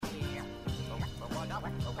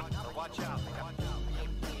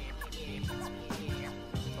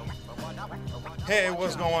Hey,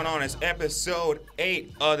 what's going on? It's episode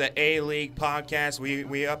 8 of the A-League podcast.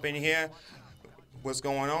 We up in here. What's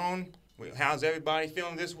going on? How's everybody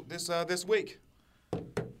feeling this week?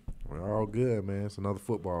 We're all good, man. It's another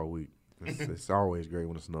football week. It's always great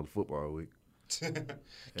when it's another football week.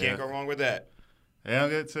 Can't go wrong with that. Yeah, I'm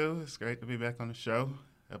good too. It's great to be back on the show.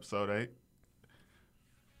 Episode 8.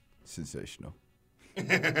 Sensational.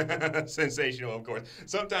 Sensational, of course.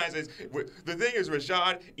 Sometimes the thing is,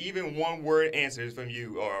 Rashad, even one word answers from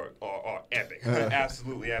you are epic.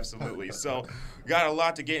 Absolutely. So, got a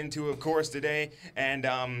lot to get into, of course, today. And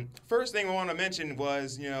first thing I want to mention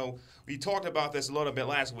was, we talked about this a little bit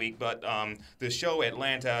last week, but the show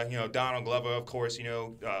Atlanta, Donald Glover, of course,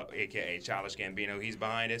 aka Childish Gambino, he's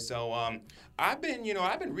behind it. So I've been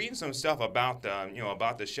reading some stuff about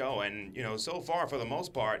the show, and so far, for the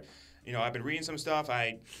most part, I've been reading some stuff.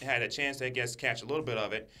 I had a chance to, catch a little bit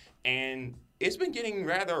of it, and it's been getting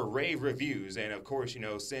rather rave reviews. And of course,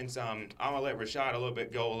 since I'm gonna let Rashad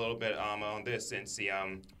go a little bit on this, since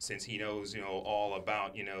he knows all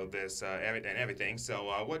about this and everything.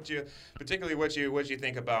 So what you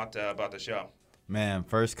think about the show? Man,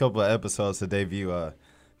 first couple of episodes to debut.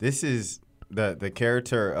 This is the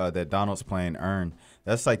character that Donald's playing, Earn.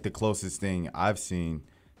 That's like the closest thing I've seen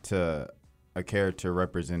to a character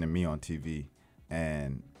representing me on TV,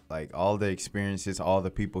 and like all the experiences, all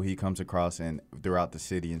the people he comes across and throughout the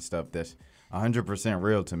city and stuff, that's 100%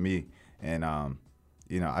 real to me. And I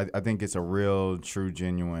think it's a real, true,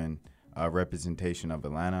 genuine representation of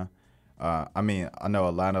Atlanta. I know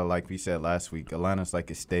Atlanta, like we said last week, Atlanta's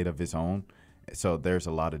like a state of its own, so there's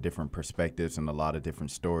a lot of different perspectives and a lot of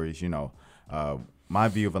different stories. My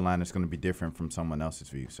view of Atlanta is going to be different from someone else's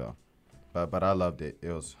view. So, but I loved it.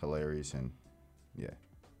 It was hilarious, and yeah.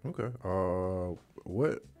 Okay.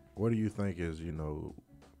 What do you think is, do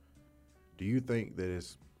you think that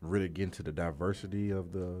it's really getting to the diversity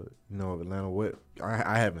of the, of Atlanta? What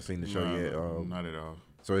I haven't seen the show yet. Not at all.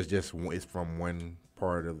 So it's from one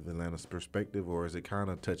part of Atlanta's perspective, or is it kind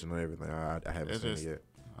of touching on everything? I haven't seen it yet.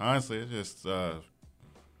 Honestly, it's just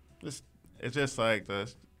it's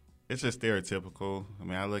just stereotypical. I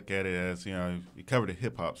mean, I look at it as, you cover the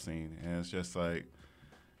hip hop scene, and it's just like,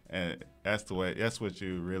 and that's what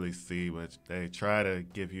you really see. But they try to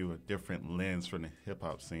give you a different lens from the hip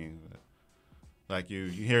hop scene. Like you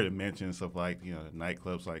hear the mentions of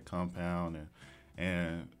nightclubs like Compound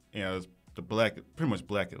and it's the pretty much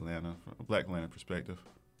black Atlanta, from a black Atlanta perspective.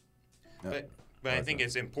 But I think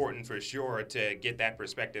it's important for sure to get that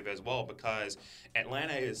perspective as well, because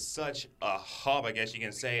Atlanta is such a hub, I guess you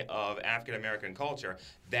can say, of African-American culture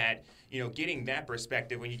that, getting that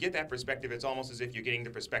perspective, when you get that perspective, it's almost as if you're getting the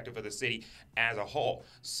perspective of the city as a whole.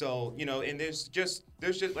 So, and there's just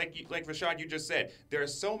like Rashad, you just said, there are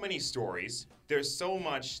so many stories, there's so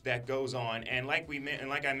much that goes on, and like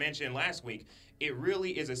I mentioned last week, it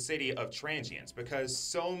really is a city of transients because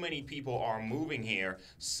so many people are moving here.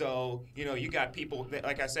 So, you got people,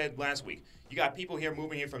 like I said last week, you got people here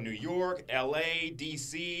moving here from New York, LA,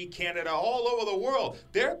 DC, Canada, all over the world.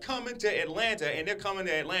 They're coming to Atlanta, and they're coming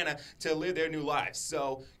to Atlanta to live their new lives.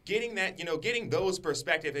 So getting that, getting those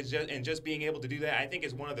perspectives and just being able to do that, I think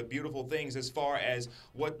is one of the beautiful things as far as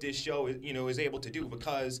what this show is able to do,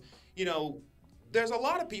 because, there's a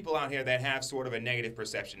lot of people out here that have sort of a negative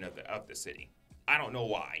perception of the city. I don't know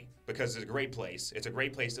why, because it's a great place. It's a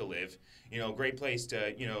great place to live, great place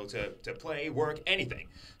to, to play, work, anything.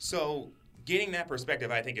 So getting that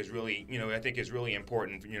perspective, I think is really,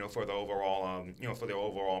 important, for the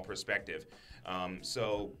overall, perspective.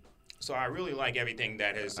 So I really like everything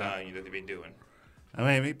that has, that they've been doing. I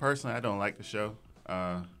mean, me personally, I don't like the show.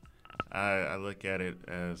 I look at it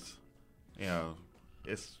as,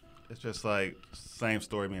 it's just like same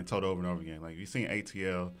story being told over and over again. Like, you've seen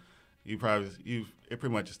ATL. It pretty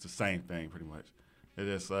much is the same thing, pretty much. It's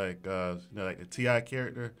just like like the T.I.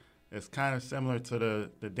 character. It's kind of similar to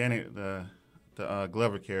the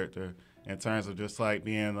Glover character in terms of just like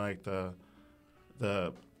being like the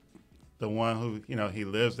one who he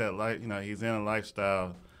lives that life. He's in a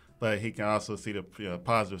lifestyle, but he can also see the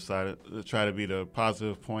positive side. Try to be the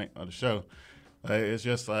positive point of the show. It's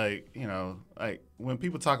just like like when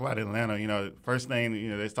people talk about Atlanta, first thing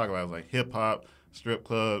they talk about is like hip hop, strip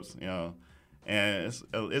clubs, and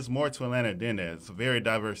it's more to Atlanta than that. It's a very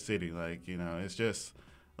diverse city. Like, it's just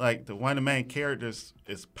like one of the main characters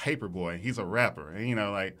is Paperboy. He's a rapper,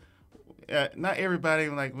 and not everybody,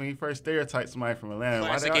 like when you first stereotype somebody from Atlanta,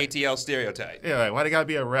 classic ATL stereotype. Yeah, like why they gotta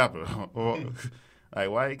be a rapper, or like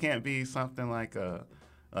why it can't be something like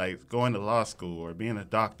like going to law school or being a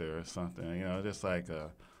doctor or something. You know, just like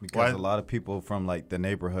because a lot of people from like the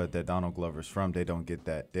neighborhood that Donald Glover's from, they don't get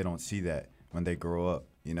that. They don't see that when they grow up.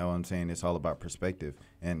 You know what I'm saying? It's all about perspective.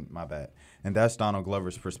 And my bad. And that's Donald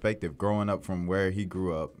Glover's perspective, growing up from where he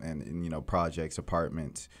grew up and you know, projects,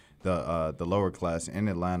 apartments, the lower class in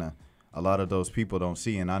Atlanta. A lot of those people don't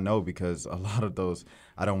see, and I know because a lot of those,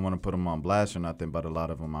 I don't want to put them on blast or nothing, but a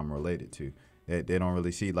lot of them I'm related to. They don't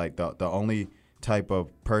really see, like, the only type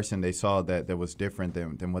of person they saw that was different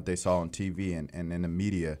than what they saw on TV and in the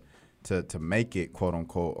media to make it, quote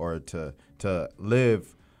unquote, or to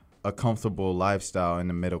live a comfortable lifestyle in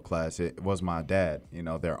the middle class. It was my dad, you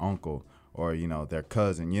know, their uncle, or, you know, their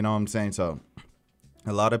cousin, you know what I'm saying? So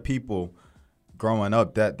a lot of people growing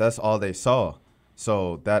up, that's all they saw.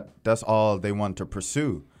 So that's all they want to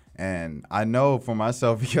pursue. And I know for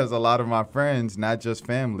myself, because a lot of my friends, not just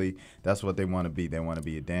family, that's what they want to be. They want to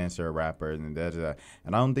be a dancer, a rapper, and that.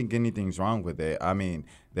 And I don't think anything's wrong with it. I mean,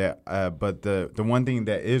 but the one thing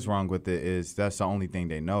that is wrong with it is that's the only thing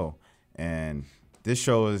they know. And this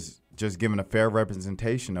show is just giving a fair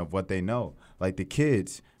representation of what they know. Like the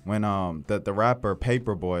kids, when the rapper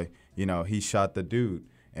Paperboy, you know, he shot the dude.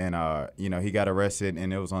 And, you know, he got arrested,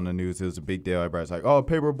 and it was on the news. It was a big deal. Everybody's like, oh,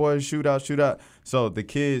 Paperboy, shootout. So the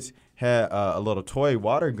kids had a little toy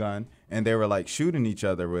water gun, and they were, like, shooting each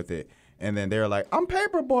other with it. And then they were like, I'm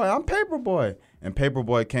Paperboy. And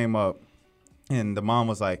Paperboy came up, and the mom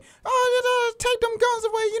was like, oh, take them guns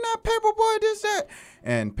away. You're not Paperboy, this, that.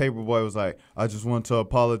 And Paperboy was like, I just want to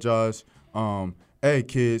apologize. Hey,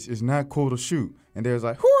 kids, it's not cool to shoot. And they was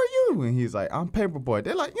like, who are you? And he's like, I'm Paperboy.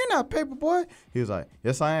 They're like, you're not Paperboy. He was like,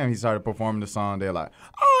 yes, I am. He started performing the song. They're like,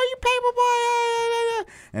 oh, you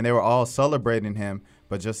Paperboy. And they were all celebrating him.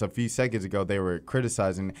 But just a few seconds ago, they were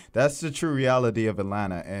criticizing. That's the true reality of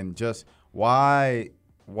Atlanta, and just why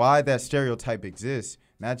that stereotype exists.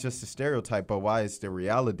 Not just the stereotype, but why it's the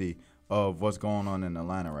reality of what's going on in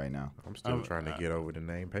Atlanta right now. I'm still trying to get over the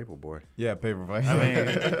name Paperboy. Yeah, Paperboy.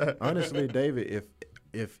 I mean, Honestly, David,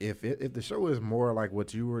 if the show is more like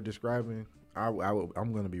what you were describing, I'm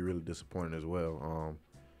going to be really disappointed as well.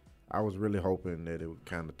 I was really hoping that it would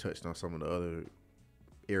kind of touched on some of the other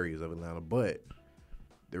areas of Atlanta, but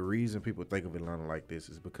the reason people think of Atlanta like this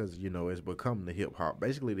is because, you know, it's become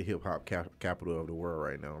basically the hip hop capital of the world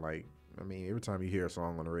right now. Like, I mean, every time you hear a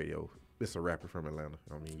song on the radio, it's a rapper from Atlanta.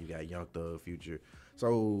 I mean, you got Young Thug, Future,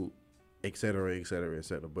 so et cetera, et cetera, et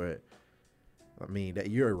cetera. But I mean, that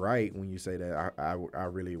you're right when you say that. I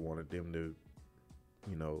really wanted them to,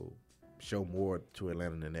 you know, show more to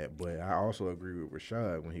Atlanta than that. But I also agree with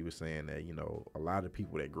Rashad when he was saying that, you know, a lot of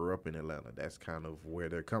people that grew up in Atlanta, that's kind of where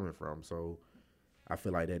they're coming from. So I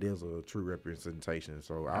feel like that is a true representation.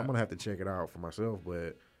 So I'm gonna have to check it out for myself.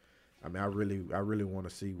 But I mean, I really want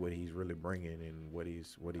to see what he's really bringing and what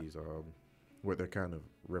they're kind of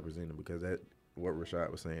representing, because that what Rashad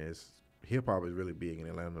was saying is hip hop is really big in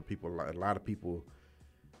Atlanta. A lot of people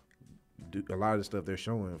do a lot of the stuff they're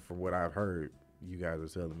showing. From what I've heard, you guys are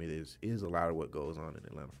telling me is a lot of what goes on in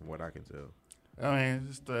Atlanta, from what I can tell. I mean,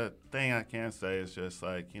 just the thing I can say is just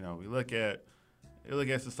like, you know, you look at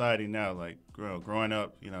society now, like growing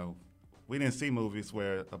up, you know, we didn't see movies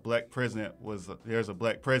where a black president there's a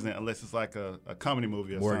black president unless it's like a comedy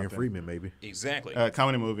movie or Morgan something. Freeman, maybe. Exactly. A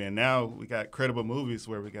comedy movie, and now we got credible movies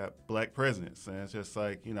where we got black presidents, and it's just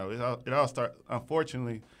like, you know, it all starts.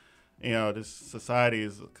 Unfortunately, you know, this society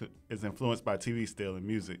is influenced by TV still and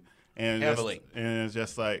music, and heavily. And it's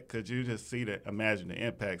just like, could you just imagine the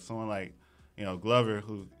impact? Someone like, you know, Glover,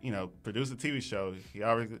 who, you know, produced a TV show, he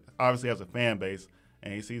obviously has a fan base,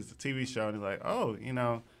 and he sees the TV show and he's like, oh, you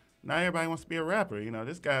know, now everybody wants to be a rapper. You know,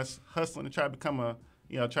 this guy's hustling to try to become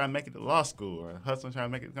try to make it to law school, or hustling to try to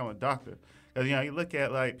make it become a doctor. Because, you know, you look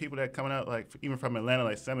at, like, people that coming out, like, even from Atlanta,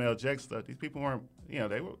 like Samuel L. Jackson stuff, these people weren't, you know,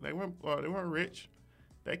 they weren't rich.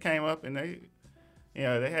 They came up and they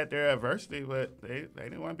had their adversity, but they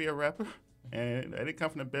didn't want to be a rapper. And they didn't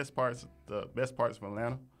come from the best parts of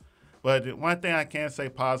Atlanta. But the one thing I can say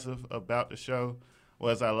positive about the show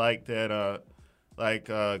was I liked that,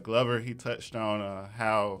 Glover, he touched on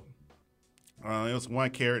how it was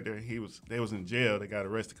one character, they was in jail. They got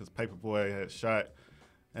arrested because Paperboy had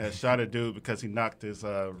shot a dude because he knocked his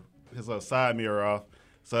little side mirror off.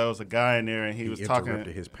 So there was a guy in there, and he was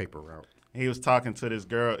interrupted his paper route. He was talking to this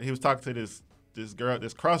girl. He was talking to this girl,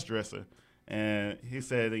 this cross-dresser, and he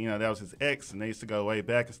said that, you know, that was his ex, and they used to go way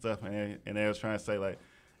back and stuff. And they was trying to say, like,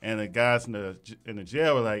 and the guys in the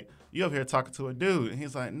jail were like, "You over here talking to a dude?" And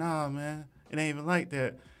he's like, "Nah, man, it ain't even like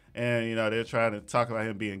that." And, you know, they're trying to talk about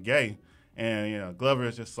him being gay. And, you know, Glover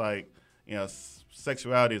is just like, you know,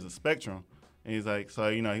 sexuality is a spectrum. And he's like, so,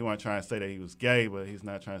 you know, he wasn't trying to say that he was gay, but he's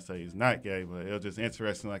not trying to say he's not gay. But it was just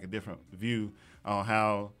interesting, like a different view on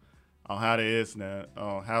how that is now,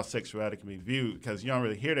 on how sexuality can be viewed, because you don't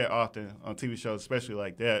really hear that often on TV shows, especially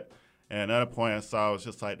like that. And another point I saw was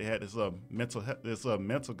just like they had this little mental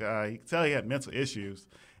guy. You could tell he had mental issues,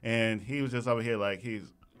 and he was just over here like he's,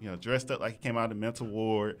 you know, dressed up like he came out of the mental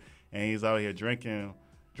ward, and he's out here drinking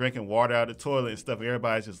water out of the toilet and stuff.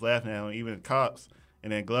 Everybody's just laughing at him, even the cops.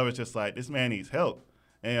 And then Glover's just like, this man needs help.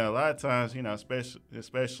 And a lot of times, you know,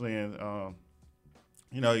 especially in,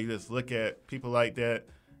 you know, you just look at people like that,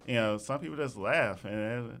 you know, some people just laugh.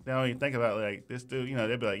 And they don't even think about, like, this dude, you know,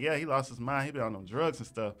 they'd be like, yeah, he lost his mind. He been on them drugs and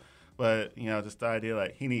stuff. But, you know, just the idea,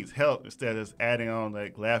 like, he needs help instead of just adding on,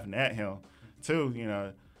 like, laughing at him, too, you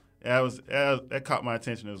know. That caught my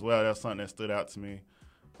attention as well. That was something that stood out to me.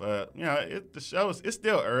 But, you know, it's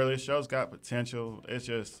still early. The show's got potential. It's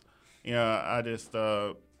just, you know, I just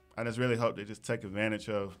really hope they just take advantage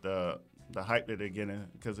of the hype that they're getting,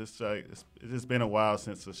 because it's just been a while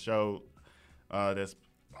since the show I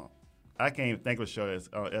can't even think of a show that's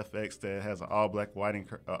on FX that has an all black writing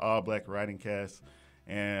cast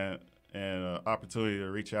and an opportunity to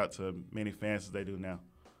reach out to many fans as they do now.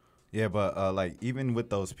 Yeah, but like even with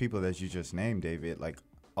those people that you just named, David, like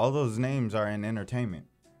all those names are in entertainment.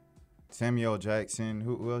 Samuel Jackson,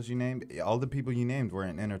 who else you named? All the people you named were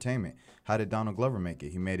in entertainment. How did Donald Glover make it?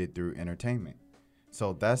 He made it through entertainment.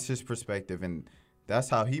 So that's his perspective, and that's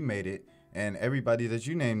how he made it. And everybody that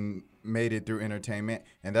you named made it through entertainment,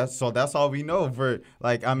 and that's all we know for,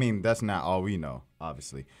 like, I mean, that's not all we know,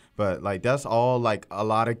 obviously, but like that's all like a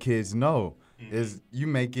lot of kids know is you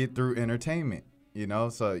make it through entertainment, you know.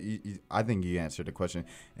 So I think you answered the question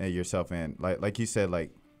yourself, and like you said,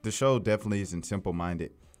 like the show definitely isn't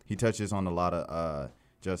simple-minded. He touches on a lot of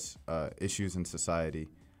issues in society,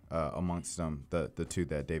 amongst them, the two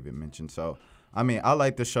that David mentioned. So, I mean, I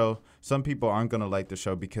like the show. Some people aren't going to like the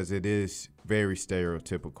show because it is very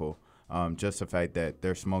stereotypical. Just the fact that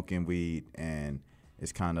they're smoking weed and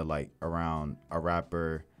it's kind of like around a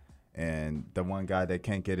rapper and the one guy that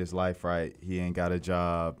can't get his life right, he ain't got a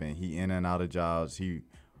job and he in and out of jobs. He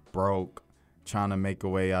broke, trying to make a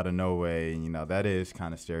way out of no way. You know, that is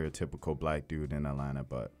kind of stereotypical black dude in Atlanta,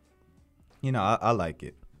 but, you know, I like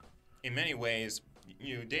it. In many ways,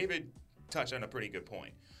 you know, David touched on a pretty good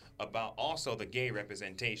point about also the gay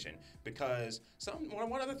representation, because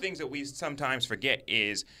one of the things that we sometimes forget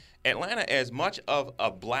is Atlanta, as much of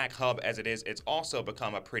a black hub as it is, it's also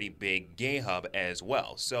become a pretty big gay hub as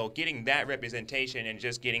well. So getting that representation and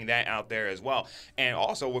just getting that out there as well. And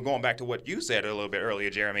also, we're going back to what you said a little bit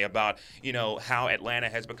earlier, Jeremy, about, you know, how Atlanta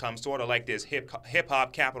has become sort of like this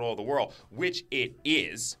hip-hop capital of the world, which it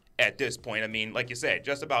is. At this point, I mean, like you said,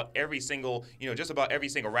 just about every single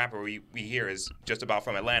rapper we hear is just about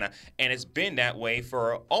from Atlanta, and it's been that way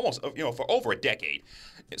for almost, for over a decade.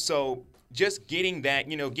 So just getting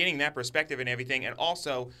that perspective and everything, and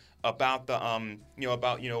also about the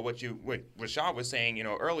what Rashad was saying,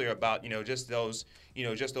 earlier about, just those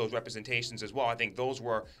representations as well. I think those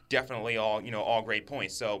were definitely all great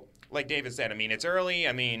points. So, like David said, I mean, it's early.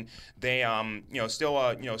 I mean, they still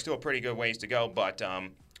a pretty good ways to go,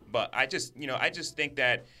 but I just think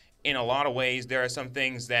that in a lot of ways there are some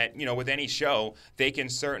things that, with any show they can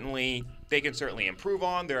certainly improve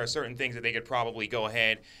on. There are certain things that they could probably go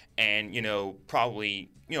ahead and probably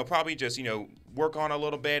just work on a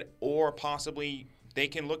little bit, or possibly they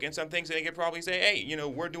can look at some things and they could probably say, hey,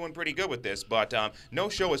 we're doing pretty good with this. But no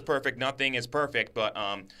show is perfect, nothing is perfect. But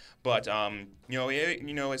as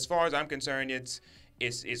far as I'm concerned, it's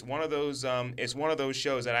one of those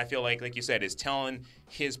shows that I feel like you said, is telling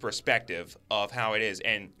his perspective of how it is.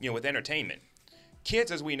 And with entertainment,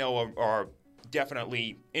 kids, as we know, are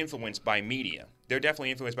definitely influenced by media. They're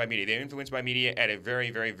definitely influenced by media. They're influenced by media at a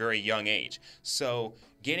very, very, very young age. So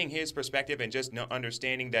getting his perspective and just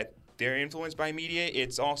understanding that they're influenced by media,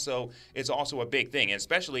 it's also a big thing. And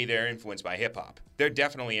especially they're influenced by hip hop. They're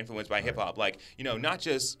definitely influenced by hip hop. Like, not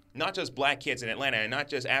just black kids in Atlanta, and not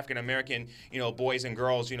just African American, boys and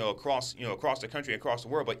girls, across the country, across the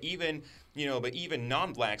world, but even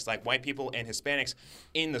non-blacks, like white people and Hispanics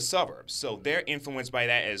in the suburbs. So they're influenced by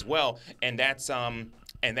that as well. And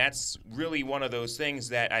that's really one of those things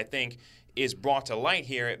that I think is brought to light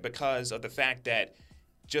here, because of the fact that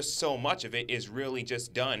just so much of it is really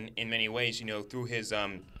just done in many ways, through his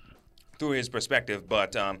perspective.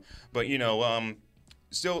 But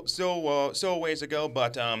still ways to go.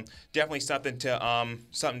 But definitely something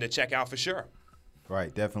to check out for sure.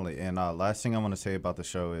 Right, definitely. And last thing I want to say about the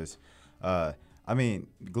show is,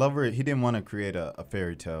 Glover, he didn't want to create a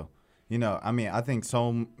fairy tale. I mean, I think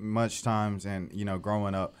so much times and,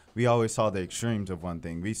 growing up, we always saw the extremes of one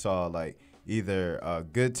thing. We saw, like, either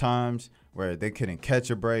good times where they couldn't catch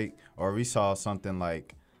a break, or we saw something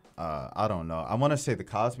like, I don't know. I want to say The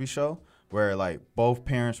Cosby Show, where, like, both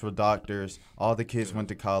parents were doctors, all the kids went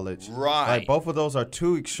to college. Right. Like, both of those are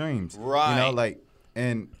two extremes. Right.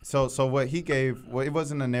 And so what he gave, it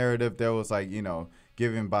wasn't a narrative that was, like,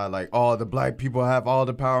 given by, like, oh, the black people have all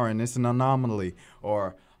the power and it's an anomaly,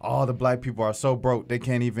 or all the black people are so broke they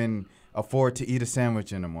can't even afford to eat a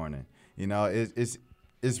sandwich in the morning.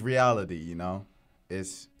 It's reality,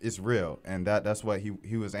 It's real, and that's what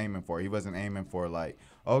he was aiming for. He wasn't aiming for, like,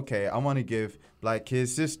 okay, I want to give black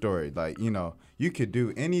kids this story. Like, you could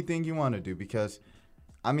do anything you want to do, because,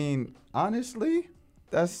 I mean, honestly,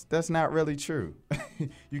 that's not really true.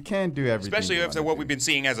 You can't do everything. Especially after what we've been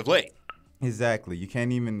seeing as of late. Exactly. You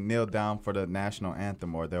can't even kneel down for the national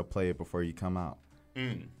anthem, or they'll play it before you come out.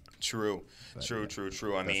 True.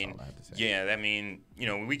 I mean,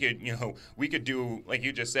 we could do, like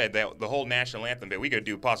you just said, that the whole national anthem bit. We could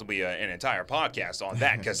do possibly an entire podcast on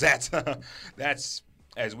that, because that's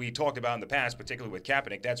as we talked about in the past, particularly with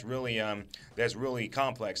Kaepernick. That's really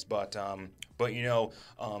complex, but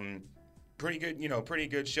pretty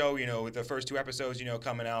good show, with the first 2 episodes,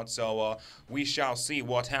 coming out. So we shall see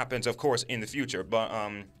what happens, of course, in the future. But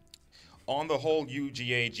on the whole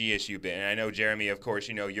UGA GSU bit, and I know, Jeremy, of course,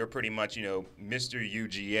 you're pretty much, Mr.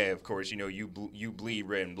 UGA, of course, you bleed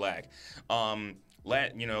red and black.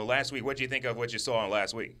 Last week, what do you think of what you saw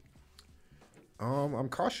last week? I'm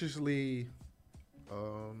cautiously,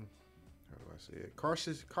 how do I say it?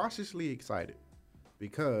 Cautiously excited,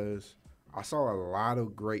 because I saw a lot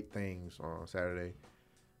of great things on Saturday,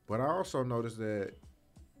 but I also noticed that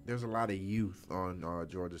there's a lot of youth on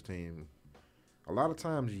Georgia's team. A lot of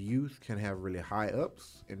times youth can have really high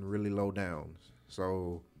ups and really low downs.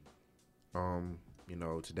 So,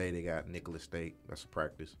 today they got Nicholas State. That's a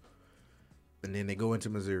practice. And then they go into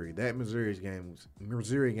Missouri. That Missouri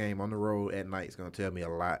game on the road at night is going to tell me a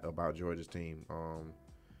lot about Georgia's team.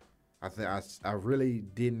 I really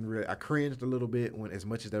didn't I cringed a little bit when, as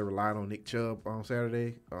much as they relied on Nick Chubb on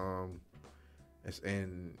Saturday. And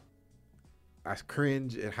I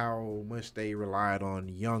cringe at how much they relied on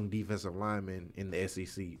young defensive linemen in the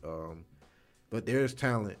SEC. But there's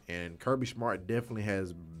talent, and Kirby Smart definitely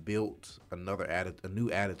has built a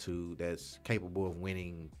new attitude that's capable of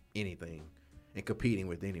winning anything and competing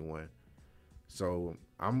with anyone. So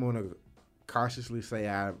I'm gonna cautiously say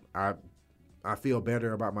I feel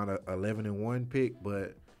better about my 11-1 pick,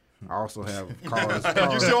 but I also have cause.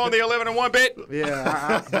 You still on the 11-1 bit?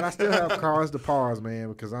 Yeah, but I still have cause to pause, man,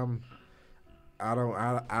 because I'm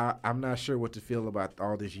not sure what to feel about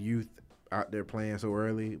all this youth out there playing so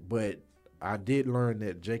early. But I did learn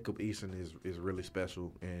that Jacob Eason is really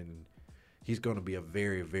special, and he's going to be a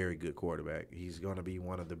very, very good quarterback. He's going to be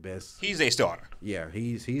one of the best. He's a starter. Yeah,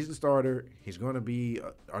 he's the starter. He's going to be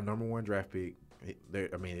our number 1 draft pick.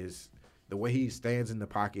 It's the way he stands in the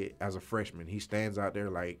pocket as a freshman. He stands out there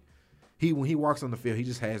like when he walks on the field, he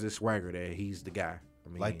just has this swagger that he's the guy.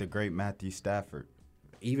 Like the great Matthew Stafford.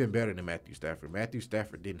 Even better than Matthew Stafford. Matthew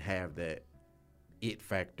Stafford didn't have that it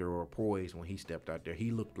factor or poise when he stepped out there.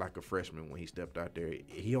 He looked like a freshman when he stepped out there.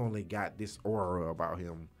 He only got this aura about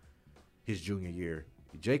him his junior year.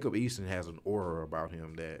 Jacob Eason has an aura about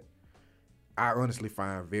him that I honestly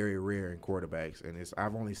find very rare in quarterbacks, and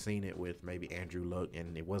I've only seen it with maybe Andrew Luck,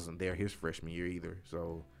 and it wasn't there his freshman year either.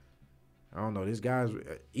 So I don't know. This guy's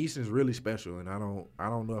Eason's really special, and I don't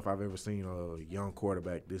know if I've ever seen a young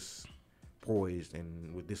quarterback this poised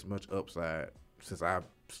and with this much upside since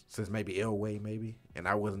maybe Elway maybe, and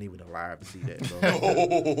I wasn't even alive to see that. So.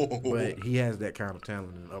 But he has that kind of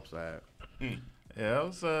talent and upside. Yeah,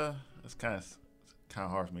 it's kind of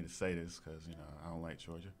hard for me to say this because I don't like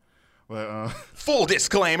Georgia. But full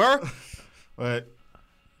disclaimer. But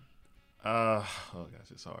oh gosh,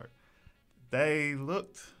 it's hard. They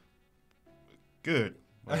looked good.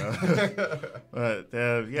 But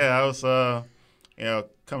I was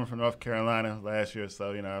coming from North Carolina last year,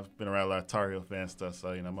 so I've been around a lot of Tar Heel fan stuff. So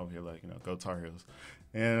I'm over here like go Tar Heels.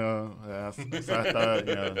 And so I thought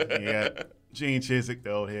he had Gene Chizik,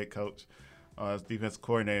 the old head coach, as defensive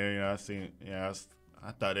coordinator.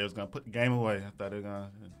 I thought they was gonna put the game away. I thought they were gonna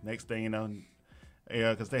next thing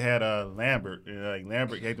because they had Lambert.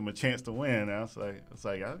 Lambert gave them a chance to win. And I was like,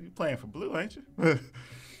 you playing for blue, ain't you?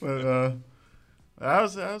 But I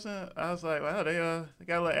was like, wow, they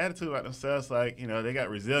got a little attitude about themselves. Like they got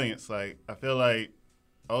resilience. Like I feel like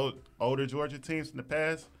older Georgia teams in the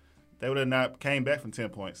past, they would have not came back from 10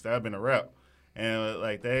 points. That would have been a wrap. And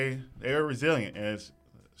they were resilient and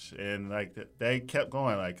and like they kept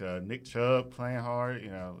going. Like Nick Chubb playing hard.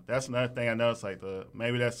 That's another thing I noticed. Like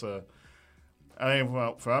maybe that's a. I mean,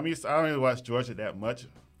 I don't really watch Georgia that much,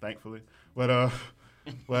 thankfully. But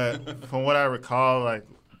from what I recall, like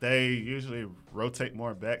they usually rotate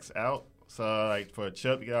more backs out. So like for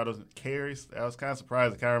Chubb to get all those carries, I was kind of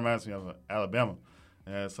surprised. It kind of reminds me of Alabama.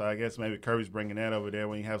 So I guess maybe Kirby's bringing that over there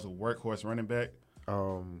when he has a workhorse running back.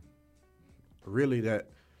 Really, that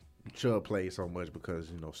Chubb played so much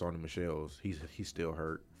because Sonny Michel's he's still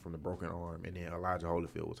hurt from the broken arm, and then Elijah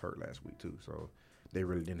Holyfield was hurt last week too. So they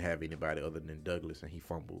really didn't have anybody other than Douglas, and he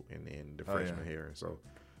fumbled, and then the freshman here. And so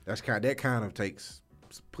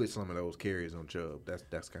puts some of those carries on Chubb.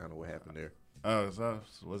 That's kind of what happened there. Oh, so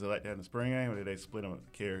was it like that in the spring game, or did they split them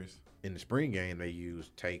with carries? In the spring game, they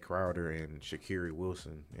used Tay Crowder and Shakiri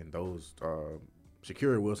Wilson, and those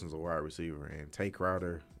Shakiri Wilson's a wide receiver, and Tay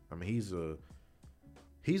Crowder, I mean, he's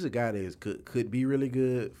a guy that could be really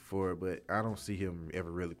good but I don't see him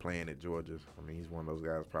ever really playing at Georgia. I mean, he's one of those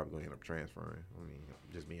guys probably going to end up transferring. I mean,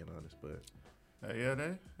 just being honest, but yeah,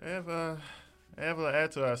 they have a lot to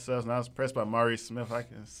add to ourselves, and I was impressed by Maurice Smith.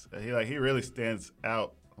 He really stands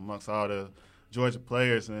out amongst all the Georgia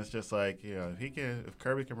players, and it's just like if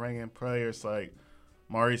Kirby can bring in players like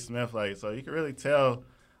Maurice Smith, so you can really tell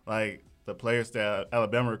like the players that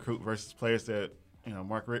Alabama recruit versus players that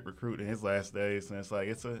Mark Richt recruit in his last days, and it's like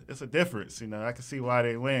it's a difference. I can see why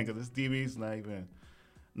they win because this DB's not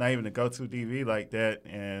even a go-to DB like that,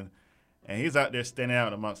 and he's out there standing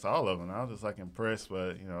out amongst all of them. I was just like impressed,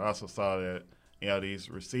 but I also saw that these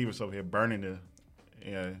receivers over here burning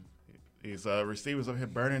these receivers over here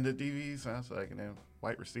burning the DBs. And I was like, and then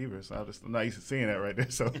white receivers. I'm not used to seeing that right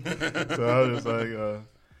there. So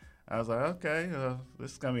I was like, okay,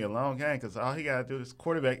 this is gonna be a long game because all he gotta do is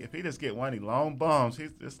quarterback. If he just get one of these long bombs,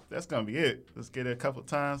 that's gonna be it. Just get it a couple of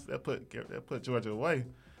times. That put Georgia away,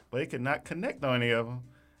 but he could not connect on any of them.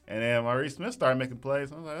 And then Maurice Smith started making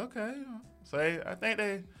plays. I was like, okay. So I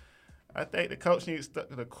think the coach needs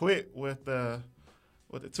to quit with the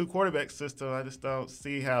two quarterback system. I just don't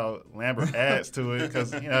see how Lambert adds to it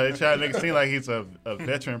because they try to make it seem like he's a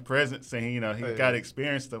veteran presence and he got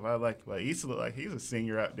experience stuff. I like Issa look like he's a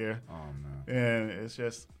senior out there. Oh man! And it's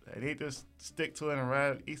just they just stick to it and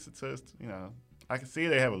ride Issa to I can see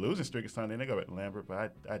they have a losing streak or something. They go back to Lambert,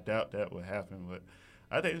 but I doubt that would happen. But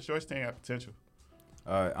I think the Georgia team got potential.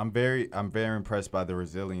 I'm very impressed by the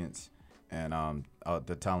resilience and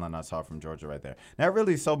the talent I saw from Georgia right there. Not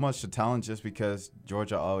really so much the talent just because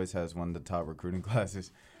Georgia always has one of the top recruiting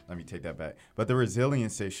classes. Let me take that back. But the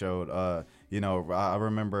resilience they showed, I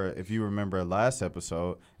remember, if you remember last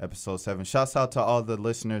episode 7, shouts out to all the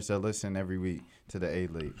listeners that listen every week to the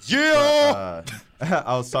A-League. Yeah! But,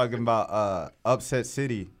 I was talking about upset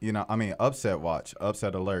city, upset watch,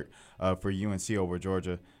 upset alert for UNC over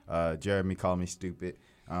Georgia. Jeremy called me stupid.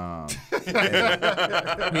 We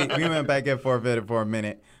went back and forth for a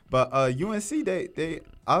minute, but UNC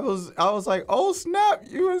I was like, oh snap,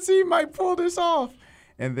 UNC might pull this off,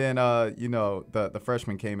 and then the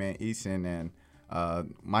freshman came in, Eason, and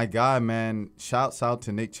my guy, man, shouts out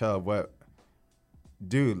to Nick Chubb.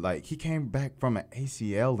 Dude, like he came back from an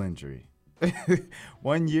ACL injury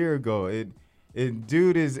 1 year ago.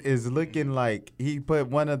 Dude is looking like he put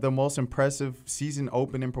one of the most impressive season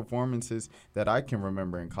opening performances that I can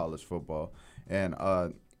remember in college football. And,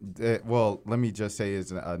 let me just say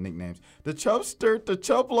his nicknames. The Chubster, the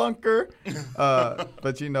Chublunker.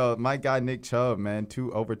 But, my guy Nick Chubb, man,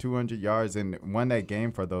 over 200 yards and won that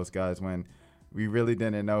game for those guys when we really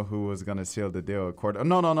didn't know who was going to seal the deal.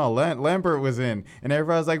 No. Lambert was in. And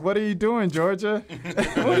everybody was like, what are you doing, Georgia?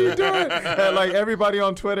 What are you doing? And, everybody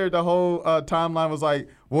on Twitter, the whole timeline was like,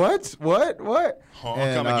 what?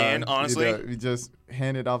 Come again, honestly? We just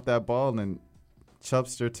handed off that ball, and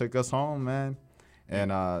Chubster took us home, man. And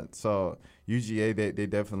so UGA, they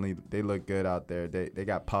definitely look good out there. They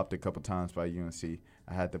got popped a couple times by UNC.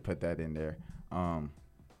 I had to put that in there.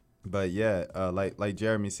 But yeah, like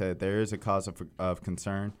Jeremy said, there is a cause of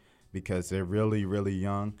concern because they're really, really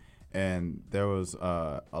young, and there was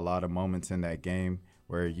a lot of moments in that game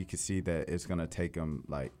where you could see that it's gonna take them.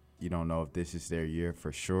 Like you don't know if this is their year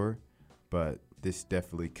for sure, but this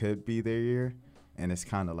definitely could be their year, and it's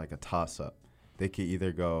kind of like a toss-up. They could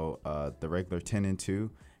either go the regular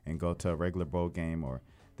 10-2 and go to a regular bowl game, or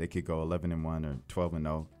they could go 11-1 or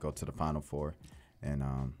 12-0, go to the Final Four, and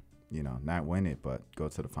not win it, but go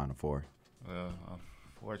to the Final Four. Well,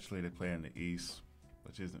 unfortunately, they play in the East,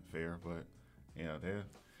 which isn't fair. But they're.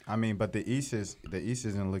 I mean, but the East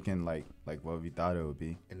isn't looking like what we thought it would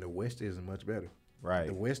be. And the West isn't much better. Right.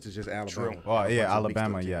 The West is just Alabama. True. Oh yeah,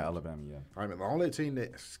 Alabama. I mean, the only team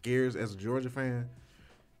that scares as a Georgia fan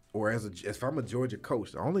or if I'm a Georgia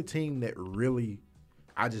coach, the only team that really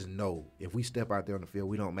I just know if we step out there on the field,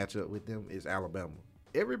 we don't match up with them is Alabama.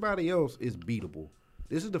 Everybody else is beatable.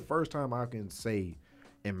 This is the first time I can say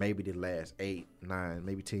in maybe the last 8, 9,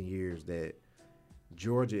 maybe 10 years that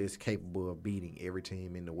Georgia is capable of beating every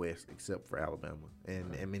team in the West except for Alabama.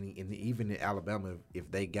 And I mean, even in Alabama,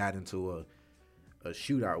 if they got into a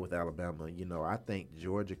shootout with Alabama, I think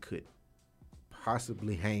Georgia could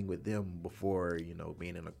possibly hang with them before,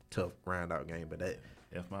 being in a tough round-out game. But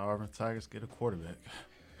if my Auburn Tigers get a quarterback,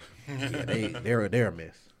 they're a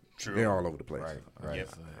mess. True. They're all over the place. Right. Yep.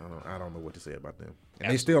 I don't know what to say about them.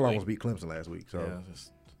 And Absolutely. they still almost beat Clemson last week. So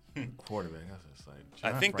just quarterback. That's just like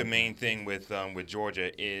I think the main thing with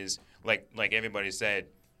Georgia is like everybody said,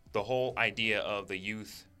 the whole idea of the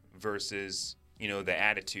youth versus the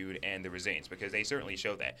attitude and the resilience, because they certainly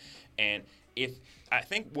show that. And if I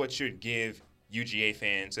think what should give UGA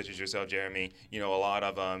fans such as yourself, Jeremy, a lot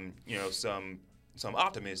of some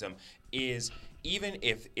optimism is, even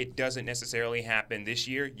if it doesn't necessarily happen this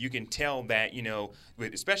year, you can tell that,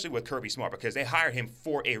 especially with Kirby Smart, because they hired him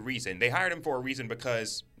for a reason. They hired him for a reason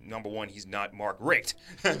because, number one, he's not Mark Richt.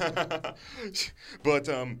 but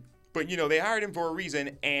they hired him for a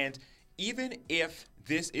reason, and even if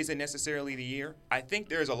this isn't necessarily the year, I think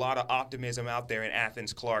there's a lot of optimism out there in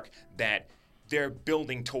Athens, Clark, that they're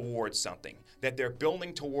building towards something. That they're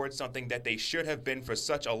building towards something that they should have been for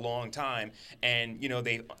such a long time, and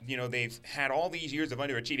they've had all these years of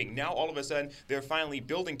underachieving. Now all of a sudden they're finally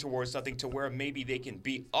building towards something to where maybe they can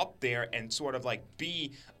be up there and sort of like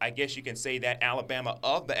be, I guess you can say, that Alabama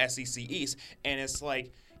of the SEC East. And it's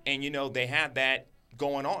like, and they have that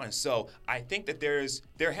going on. So I think that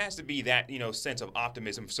there has to be that sense of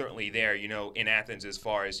optimism certainly there in Athens as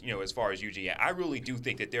far as UGA. I really do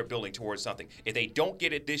think that they're building towards something. If they don't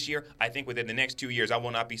get it this year, I think within the next 2 years I will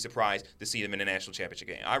not be surprised to see them in the national championship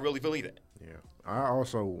game. I really believe that. Yeah. I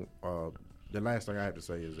also the last thing I have to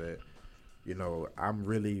say is that I'm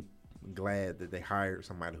really glad that they hired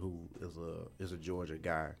somebody who is a Georgia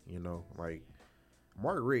guy. Like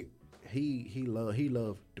Mark Richt. He loved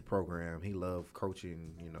the program. He loved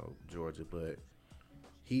coaching, Georgia, but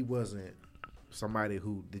he wasn't somebody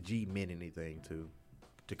who the G meant anything to.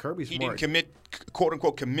 To Kirby Smart, he didn't quote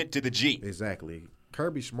unquote commit to the G. Exactly.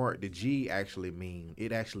 Kirby Smart, the G actually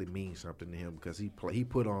means something to him, because he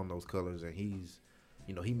put on those colors, and he's,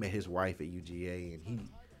 he met his wife at UGA, and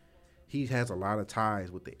he has a lot of ties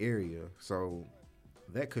with the area. So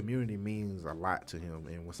that community means a lot to him,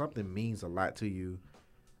 and when something means a lot to you,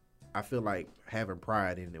 I feel like having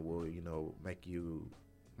pride in it will, make you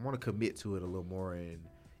want to commit to it a little more, and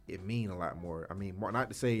it mean a lot more. I mean, not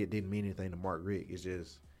to say it didn't mean anything to Mark Richt. It's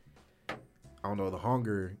just, I don't know, the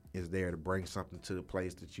hunger is there to bring something to the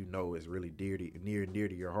place that is really near and dear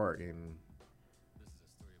to your heart, and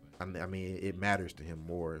I mean, it matters to him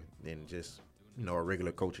more than just a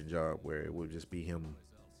regular coaching job where it would just be him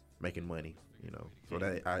making money. So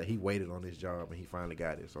that he waited on this job and he finally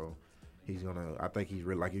got it. So. I think he's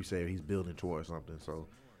really, like you said, he's building towards something. So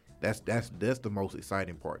that's the most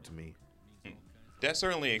exciting part to me. That's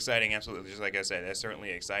certainly exciting, absolutely. Just like I said, that's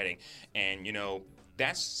certainly exciting. And,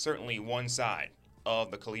 that's certainly one side of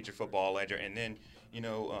the collegiate football ledger. And then,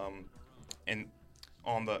 and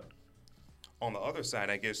on the other side,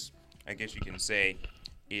 I guess you can say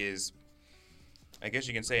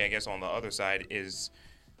on the other side is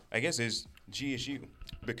GSU,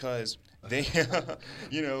 because they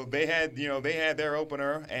they had their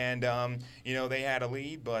opener, and they had a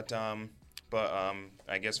lead, but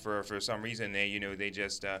I guess for some reason they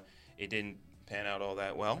just it didn't pan out all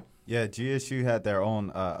that well. Yeah, GSU had their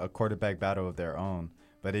own a quarterback battle of their own,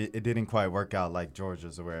 but it didn't quite work out like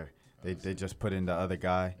Georgia's, where they just put in the other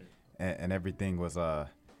guy, and everything was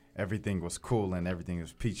cool and everything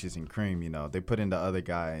was peaches and cream. They put in the other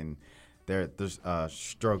guy, and their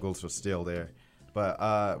struggles were still there.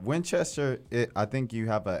 But Winchester, I think you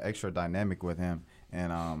have an extra dynamic with him.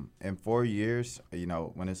 And in 4 years,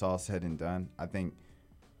 when it's all said and done, I think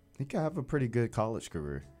he can have a pretty good college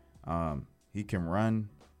career. He can run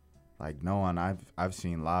like no one I've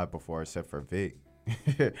seen live before, except for Vic,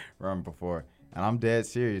 run before. And I'm dead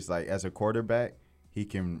serious. Like, as a quarterback,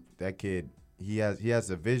 that kid. He has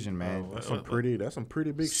a vision, man. That's some pretty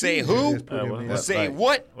big. Say who? Say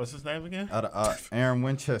what? What's his name again? Aaron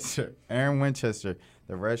Winchester. Aaron Winchester,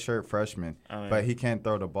 the redshirt freshman. But he can't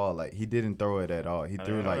throw the ball. Like, he didn't throw it at all. He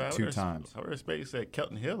threw like two times. I respect you said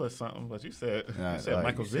Kelton Hill or something, but you said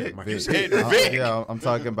Michael Vick. Vick. Yeah, I'm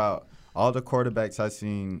talking about all the quarterbacks I've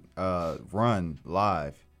seen run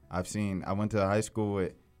live. I went to high school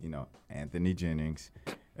with Anthony Jennings,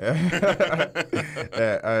 You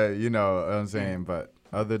know what I'm saying? But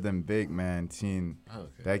other than big, man, seeing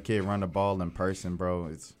that kid run the ball in person,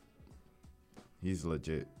 bro, he's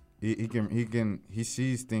legit. He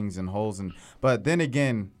sees things in holes. But then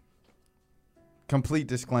again, complete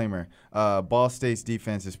disclaimer, Ball State's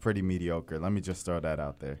defense is pretty mediocre. Let me just throw that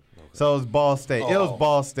out there. Okay. So it was Ball State. Oh. It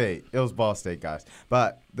was Ball State, guys.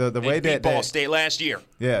 But the way that Ball State last year.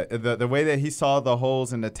 Yeah, the way that he saw the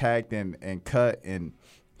holes and attacked and cut, and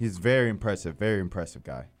he's very impressive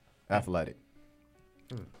guy. Athletic.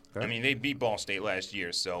 I mean, they beat Ball State last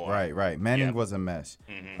year, so right. Manning was a mess.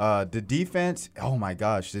 Mm-hmm. The defense, oh my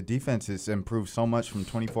gosh, the defense has improved so much from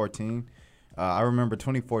 2014. I remember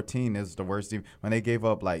 2014 is the worst when they gave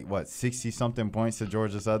up 60-something points to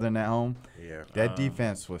Georgia Southern at home. Yeah, that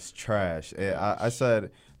defense was trash. I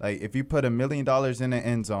said, if you put $1 million in the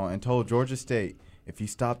end zone and told Georgia State, if you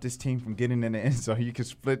stop this team from getting in the end zone, you can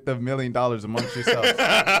split the $1 million amongst yourselves.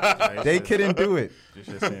 They couldn't do it. You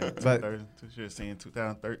should have seen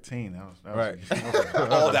 2013. Right.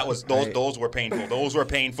 Those were painful. Those were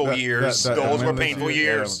painful years. Those were painful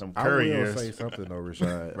years. I will say something though,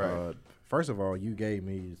 Rashad. Right. First of all, you gave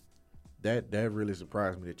me that really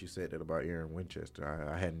surprised me that you said that about Aaron Winchester.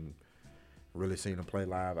 I hadn't really seen him play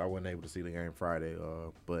live. I wasn't able to see the game Friday,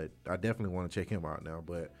 but I definitely want to check him out now.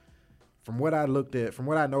 But from what I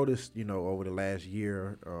noticed, over the last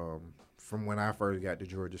year, from when I first got to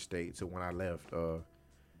Georgia State to when I left,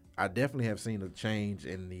 I definitely have seen a change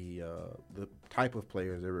in the type of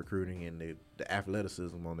players they're recruiting and the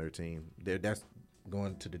athleticism on their team. That's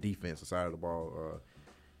going to the defensive side of the ball.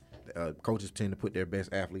 Coaches tend to put their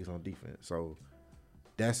best athletes on defense, so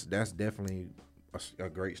that's definitely a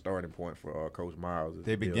great starting point for Coach Miles.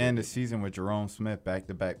 They began the season with Jerome Smith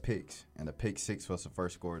back-to-back picks, and the pick 6 was the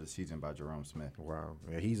first score of the season by Jerome Smith. Wow,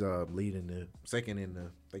 yeah, he's leading the second in.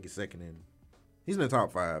 He's in the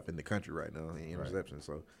top 5 in the country right now in interceptions. Right.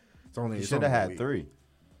 So it's only he should have had 3.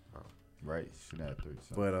 Oh. Right, should have had 3.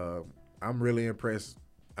 So. But I'm really impressed.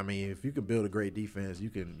 I mean, if you can build a great defense, you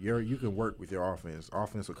can work with your offense.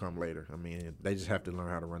 Offense will come later. I mean, they just have to learn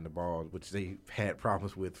how to run the ball, which they had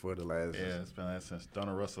problems with for the last. Yeah, it's been that since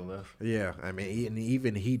Donald Russell left. Yeah, I mean,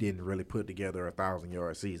 even he didn't really put together a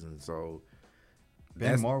 1,000-yard season. So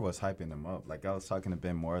Ben Moore was hyping him up. I was talking to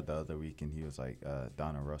Ben Moore the other week, and he was like,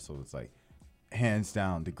 Donald Russell was like, hands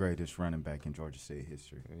down the greatest running back in Georgia State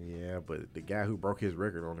history. Yeah, but the guy who broke his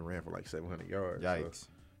record only ran for 700 yards. Yikes.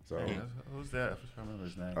 So who's that? I remember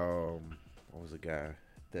his name. What was the guy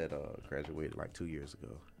that graduated 2 years ago?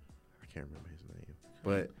 I can't remember his name.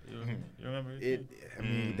 But you remember it? I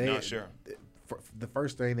mean, not sure. The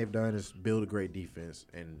first thing they've done is build a great defense,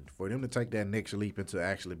 and for them to take that next leap into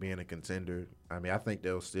actually being a contender, I mean, I think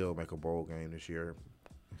they'll still make a bowl game this year,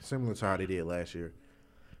 similar to how they did last year.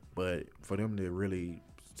 But for them to really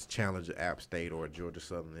challenge App State or Georgia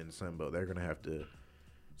Southern in the Sun Belt, they're going to have to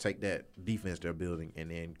take that defense they're building and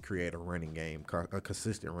then create a running game, a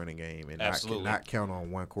consistent running game, and not count on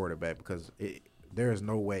one quarterback, because there is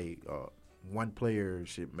no way one player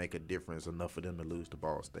should make a difference enough for them to lose to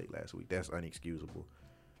Ball State last week. That's unexcusable.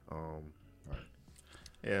 Right.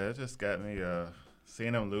 Yeah, it just got me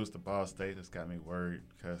seeing them lose to Ball State just got me worried,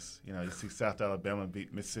 because you see South Alabama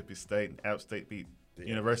beat Mississippi State and App State beat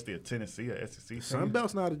University of Tennessee, a SEC team. Sun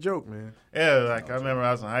Belt's not a joke, man. Yeah, I remember when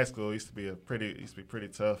I was in high school, it used to be pretty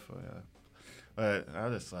tough. But I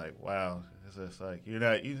was just like, wow, it's just like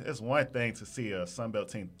it's one thing to see a Sun Belt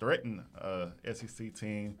team threaten a SEC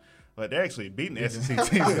team, but they're actually beating the SEC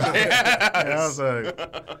team. I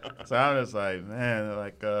was like,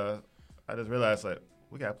 man, I just realized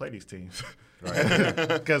we gotta play these teams,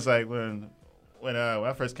 because when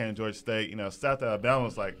I first came to Georgia State, South Alabama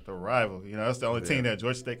was like the rival. That's the only team that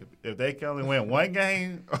Georgia State, if they can only win one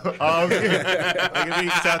game all year, they can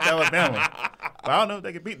beat South Alabama. But I don't know if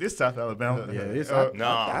they can beat this South Alabama. I think it's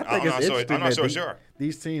interesting. I'm not so sure.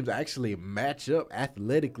 These teams actually match up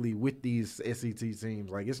athletically with these SEC teams.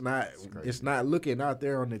 It's not looking out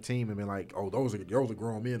there on the team and being like, oh, those are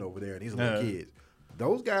grown men over there and these are little kids.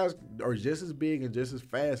 Those guys are just as big and just as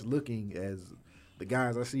fast looking as the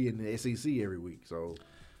guys I see in the SEC every week. So,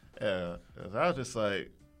 yeah, I was just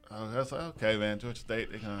like, okay, man, Georgia State,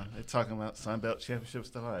 they're talking about Sun Belt Championship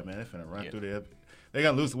stuff. All right, man, they're finna run through there. They're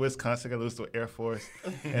gonna lose to Wisconsin, they're gonna lose to Air Force,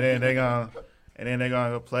 and then they're gonna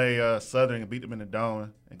go play Southern and beat them in the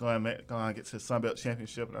dome and go and get to the Sun Belt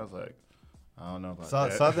Championship. And I was like, I don't know about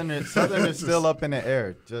that. Southern is still up in the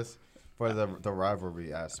air, just for the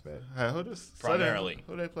rivalry aspect. Primarily.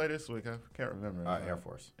 Who they play this week? I can't remember. Air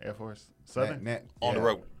Force. Air Force. Southern? On the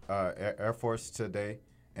road. Air Force today,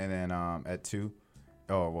 and then at 2.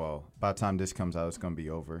 Oh, well, by the time this comes out, it's going to be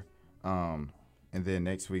over. and then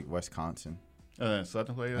next week Wisconsin,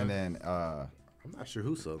 Southern play. and then I'm not sure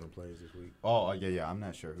who Southern plays this week. yeah, I'm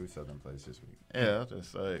not sure who Southern plays this week. Yeah, I was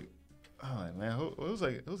just like, oh man, it was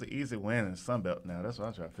an easy win in Sun Belt. Now that's what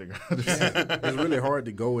I'm trying to figure out. It's really hard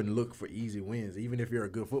to go and look for easy wins, even if you're a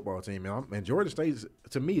good football team. And Georgia State,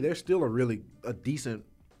 to me, they're still a decent.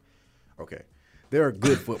 Okay, they're a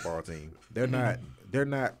good football team. They're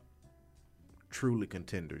not truly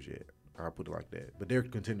contenders yet. I'll put it like that. But they're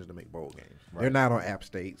contenders to make bowl games. Right. They're not on App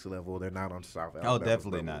State's level. They're not on South Alabama. Oh,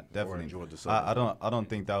 definitely not. Definitely. Georgia Southern. I don't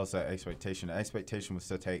think that was the expectation. The expectation was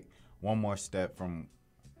to take one more step from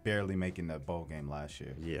barely making the bowl game last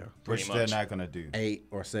year. Yeah. Which they're not going to do. 8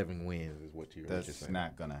 or 7 wins is what you're saying. That's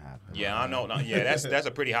not going to happen. Yeah, I know. Yeah, that's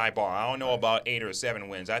a pretty high bar. I don't know about 8 or 7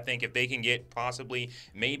 wins. I think if they can get possibly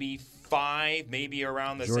maybe 5, maybe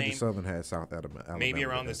around the Georgia same. Southern had South Alabama. Maybe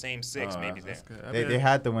around the same 6, maybe there. They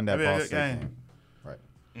had to win that Ball State game.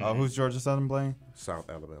 Right. Who's Georgia Southern playing? South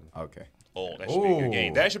Alabama. Okay. Oh, that should be a good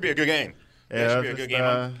game. That should be a good game. Yeah, that should be a good game.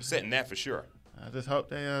 I'm setting that for sure. I just hope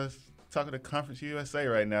they talking to Conference USA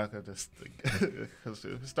right now because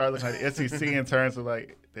we start looking at the SEC in terms of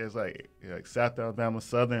there's South Alabama,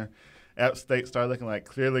 Southern, App State start looking like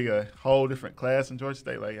clearly a whole different class in Georgia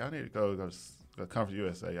State. Like y'all need to go to Conference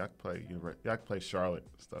USA. Y'all can play Charlotte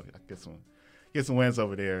and stuff. Y'all can get some wins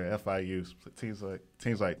over there. FIU teams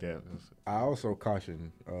like that. I also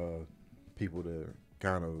caution people to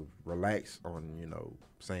kind of relax on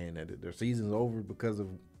saying that their season's over because of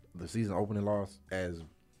the season opening loss. As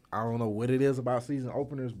I don't know what it is about season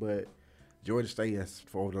openers, but Georgia State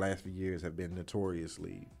for over the last few years have been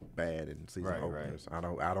notoriously bad in season openers. Right.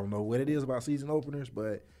 I don't know what it is about season openers,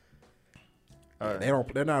 but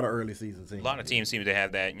they're not an early season team. A lot of teams seem to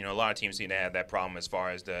have that. A lot of teams seem to have that problem as far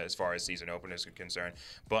as season openers are concerned.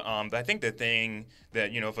 But I think the thing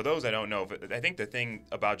that for those that don't know, I think the thing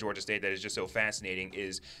about Georgia State that is just so fascinating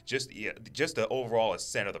is just the overall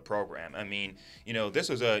ascent of the program. I mean, this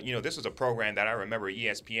was a program that I remember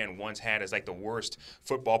ESPN once had as like the worst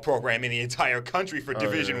football program in the entire country for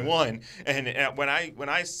Division I. And when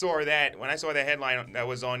I saw that headline that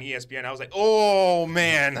was on ESPN, I was like, oh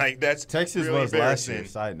man, like that's Texas really was last year.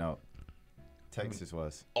 Side note. Texas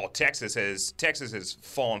was. Oh, Texas has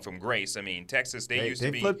fallen from grace. I mean, Texas they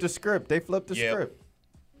flipped the script. They flipped the script.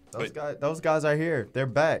 Those guys are here. They're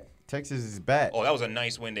back. Texas is back. Oh, that was a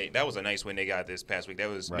nice win they got this past week. That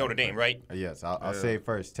was Notre Dame, right? Yes, I'll say it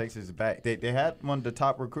first. Texas is back. They had one of the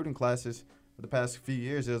top recruiting classes for the past few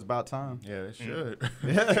years. It was about time. Yeah, they should.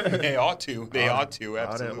 They ought to. They ought to.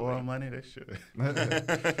 Absolutely. All that oil money, they should.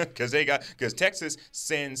 Because Texas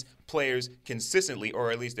sends players consistently,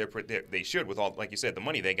 or at least they should with all, like you said, the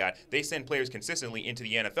money they got. They send players consistently into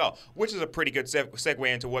the NFL, which is a pretty good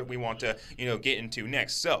segue into what we want to get into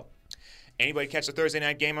next. So, anybody catch the Thursday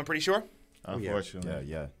night game? I'm pretty sure. Unfortunately,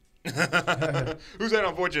 yeah. Who said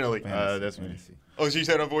unfortunately? That's me. Oh, she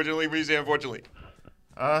said unfortunately. What did you say unfortunately?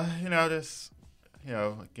 Again,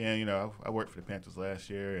 I worked for the Panthers last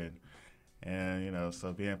year, and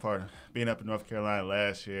so being up in North Carolina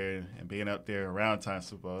last year and being up there around time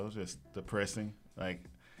Super Bowl, it was just depressing. Like,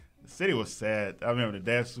 the city was sad. I remember the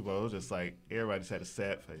day of Super Bowl, it was just like everybody just had a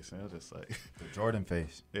sad face, and it was just like the Jordan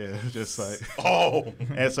face. Yeah, it was just like oh.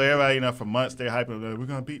 And so everybody, for months they're hyping, we're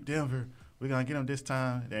gonna beat Denver. We're gonna get them this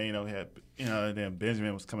time. Then we had, and then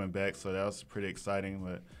Benjamin was coming back, so that was pretty exciting.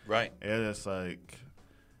 But right, it's like,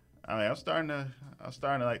 I mean, I'm starting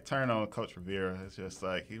to like turn on Coach Rivera. It's just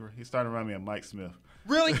like he's starting to remind me of Mike Smith.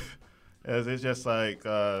 Really? It's just like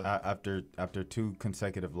after 2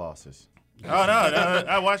 consecutive losses. Oh no!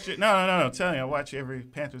 I watched it. No! I'm telling you, I watch every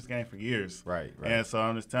Panthers game for years. Right. And so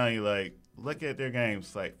I'm just telling you, like, look at their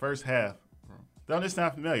games. Like, first half, don't just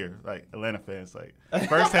sound familiar. Like, Atlanta fans, like,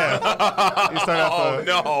 first half, you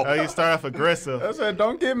start off aggressive. I said,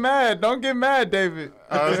 don't get mad, David.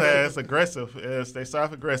 I was saying it's aggressive. They start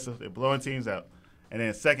off aggressive. They're blowing teams out, and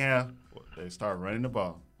then second half, they start running the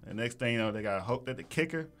ball. And next thing you know, they gotta hope that the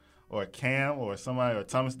kicker or Cam or somebody or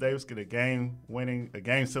Thomas Davis get a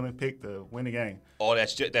game-sealing pick to win the game. Oh,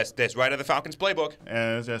 that's right out of the Falcons playbook.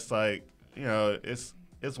 And it's just like, it's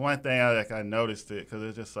one thing I noticed it because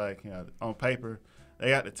it's just like, on paper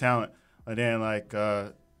they got the talent, but then like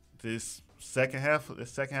this second half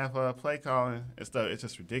play calling and stuff, it's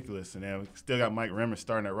just ridiculous. And then we still got Mike Rimmer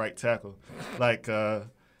starting at right tackle. Like the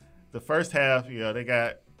first half, they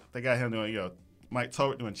got him doing Mike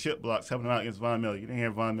Tobert doing chip blocks, helping him out against Von Miller. You didn't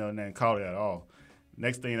hear Von Miller name called it at all.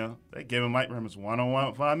 Next thing you know, they give him Mike Rimmer's one-on-one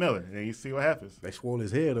with Von Miller, and you see what happens. They swole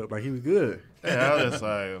his head up like he was good. Yeah, I was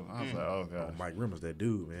like, oh god. Mike Rimmer's that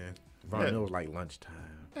dude, man. Von Miller's like lunchtime.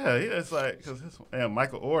 Yeah, it's like because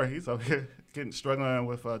Michael Orr, he's over here struggling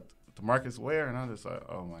with DeMarcus Ware, and I'm just like,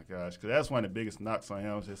 oh my gosh, because that's one of the biggest knocks on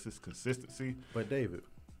him, just his consistency. But David,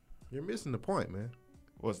 you're missing the point, man.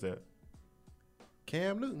 What's that?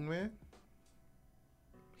 Cam Newton, man.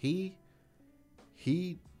 He,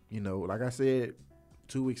 like I said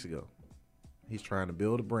 2 weeks ago, he's trying to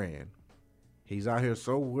build a brand. He's out here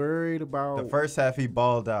so worried about The first half he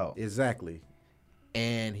balled out. Exactly.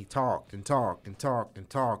 And he talked and talked and talked and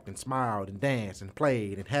talked and smiled and danced and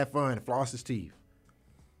played and had fun and flossed his teeth.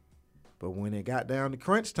 But when it got down to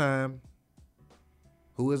crunch time,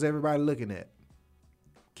 who was everybody looking at?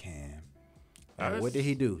 Cam. And what did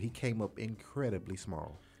he do? He came up incredibly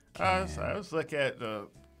small. I was looking at the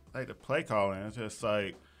play calling. It's just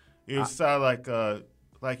like it sounded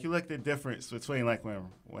like you look at the difference between like when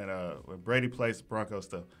Brady plays the Broncos,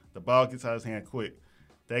 the ball gets out of his hand quick.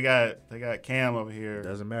 They got Cam over here.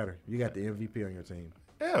 Doesn't matter. You got the MVP on your team.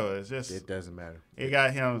 Yeah, it's just It doesn't matter. You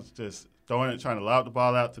got him just trying to lob the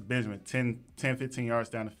ball out to Benjamin 10, 15 yards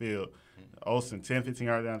down the field. Olsen 10, 15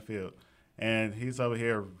 yards down the field. And he's over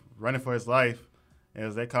here running for his life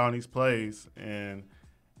as they call these plays. And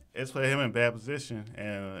it's put him in bad position.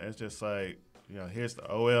 And it's just like, here's the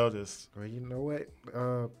OL just. Well, you know what,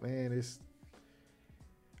 man,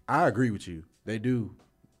 I agree with you. They do.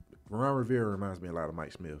 Ron Rivera reminds me a lot of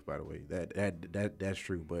Mike Smith, by the way. That's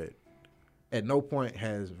true. But at no point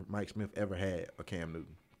has Mike Smith ever had a Cam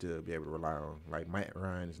Newton to be able to rely on. Like Matt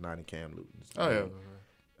Ryan is not in Cam Newton's. Oh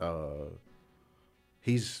yeah.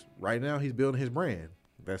 He's building his brand.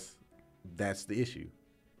 That's the issue.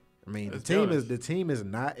 I mean, It's the team is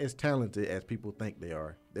not as talented as people think they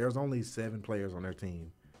are. There's only 7 players on their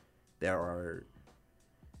team that are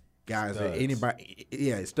guys Studs. that anybody.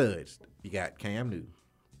 Yeah, it's studs. You got Cam Newton.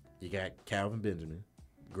 You got Calvin Benjamin,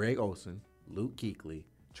 Greg Olsen, Luke Kuechly,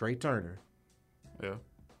 Trey Turner. Yeah.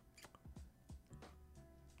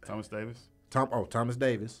 Thomas Davis. Thomas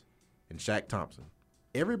Davis, and Shaq Thompson.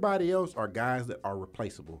 Everybody else are guys that are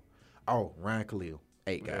replaceable. Oh, Ryan Khalil,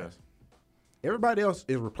 8 guys. Everybody else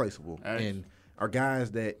is replaceable and are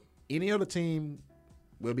guys that any other team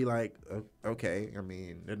will be like, okay. I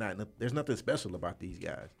mean, there's nothing special about these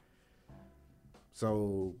guys.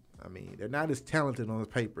 So, I mean, they're not as talented on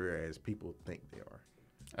paper as people think they are.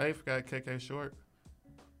 I forgot KK Short.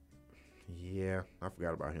 Yeah, I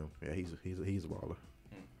forgot about him. Yeah, he's a baller.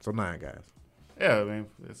 So 9 guys. Yeah, I mean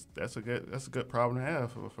that's a good problem to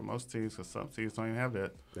have for most teams because some teams don't even have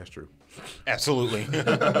that. That's true. Absolutely. Lord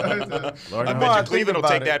I knows. bet you Cleveland will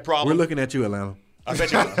take that problem. We're looking at you, Atlanta. I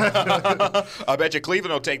bet you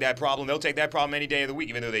Cleveland will take that problem. They'll take that problem any day of the week,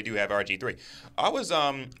 even though they do have RG3.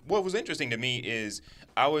 What was interesting to me is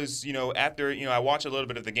I was, after, I watched a little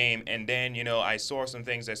bit of the game, and then, I saw some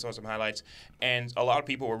things, I saw some highlights, and a lot of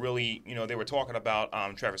people were really, they were talking about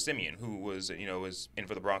Trevor Siemian, who was, was in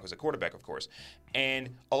for the Broncos at quarterback, of course.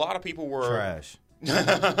 And a lot of people were Trash. No,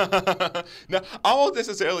 I won't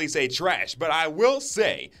necessarily say trash, but I will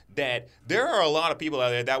say that there are a lot of people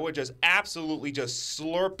out there that were just absolutely just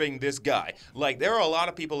slurping this guy. Like, there are a lot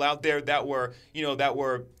of people out there that were,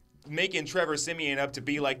 making Trevor Siemian up to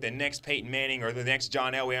be like the next Peyton Manning or the next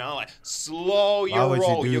John Elway. I'm like, slow your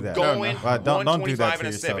roll. You're going don't do that 125 to and a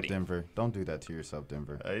yourself, 70. Denver. Don't do that to yourself,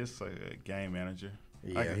 Denver. It's like a game manager.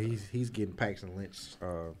 Yeah, he's getting Paxton Lynch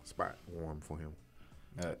spot warm for him.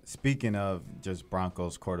 Speaking of just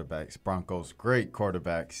Broncos quarterbacks, Broncos great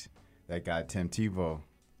quarterbacks, that guy Tim Tebow.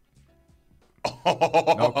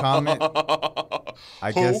 No comment.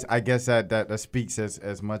 I guess that speaks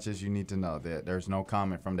as much as you need to know. That there's no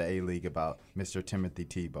comment from the A-League about Mr. Timothy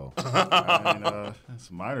Tebow. I mean,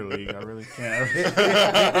 it's minor league. I really can't.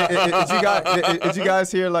 Did you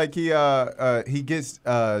guys hear like he gets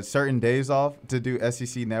certain days off to do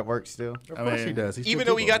SEC Network still? Of course he does. Even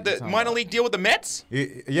though he got the minor league deal with the Mets?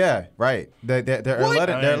 Yeah, right.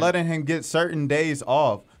 They're letting him get certain days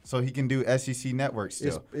off so he can do SEC Network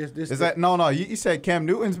still. No? You said Cam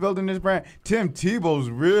Newton's building his brand. Tim Tebow's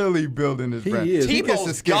really building his brand. He is. He gets to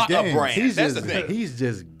Tebow's skip got a games. brand. That's the thing. He's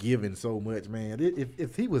just giving so much, man.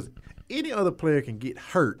 If he was any other player can get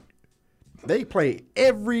hurt, they play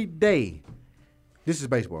every day. This is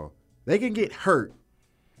baseball. They can get hurt,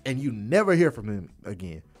 and you never hear from them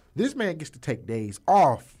again. This man gets to take days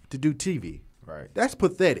off to do TV. Right. That's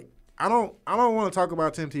pathetic. I don't want to talk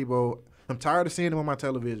about Tim Tebow. I'm tired of seeing him on my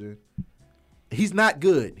television. He's not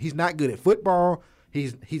good. He's not good at football.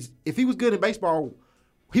 He's if he was good at baseball,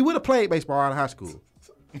 he would have played baseball out of high school.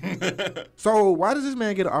 So why does this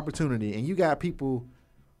man get an opportunity? And you got people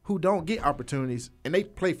who don't get opportunities, and they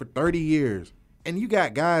play for 30 years. And you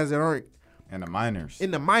got guys that aren't in the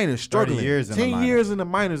minors struggling. 30 years in the 10 minors. years in the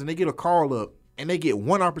minors, and they get a call up, and they get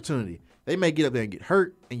one opportunity. They may get up there and get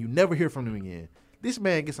hurt, and you never hear from them again. This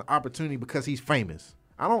man gets an opportunity because he's famous.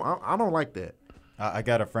 I don't like that. I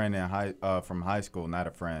got a friend from high school, not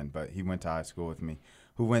a friend, but he went to high school with me,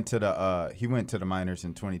 who went to the minors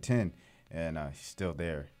in 2010, and he's still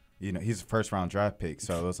there. You know, he's a first-round draft pick,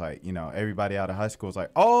 so it was like, you know, everybody out of high school was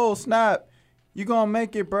like, oh, snap, you going to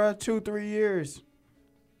make it, bro, 2-3 years.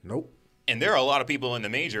 Nope. And there are a lot of people in the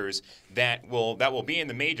majors that will be in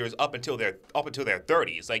the majors up until their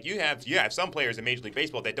 30s. Like you have some players in Major League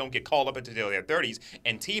Baseball that don't get called up until their 30s.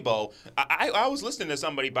 And Tebow, I was listening to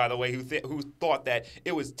somebody, by the way, who thought that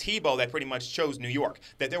it was Tebow that pretty much chose New York.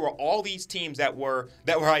 That there were all these teams that were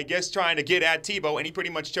I guess trying to get at Tebow, and he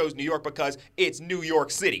pretty much chose New York because it's New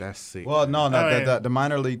York City. That's sick. Well, no, the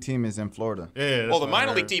minor league team is in Florida. Yeah. Well, the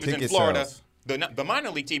minor league team is in Ticket Florida. sales. The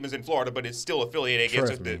minor league team is in Florida, but it's still affiliated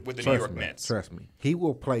with the New York Mets. Trust me, he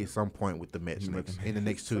will play some point with the Mets in the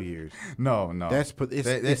next 2 years. No.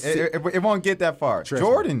 It won't get that far.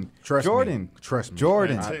 Jordan. Trust me.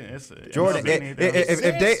 Jordan.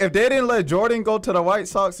 If they didn't let Jordan go to the White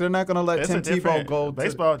Sox, they're not going to let Tim Tebow go.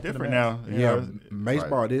 Baseball different now.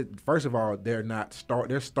 Baseball. First of all, they're not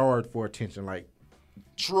they're starved for attention like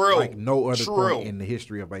no other point in the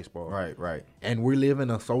history of baseball. Right. And we live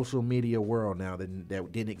in a social media world now that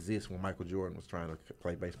didn't exist when Michael Jordan was trying to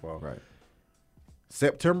play baseball. Right.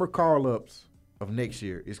 September call-ups of next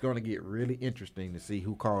year, it's going to get really interesting to see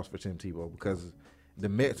who calls for Tim Tebow because the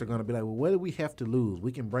Mets are going to be like, well, what do we have to lose?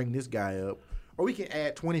 We can bring this guy up, or we can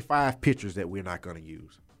add 25 pitchers that we're not going to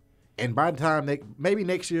use. And by the time maybe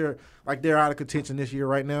next year, like they're out of contention this year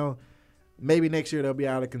right now, maybe next year they'll be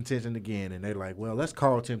out of contention again, and they're like, well, let's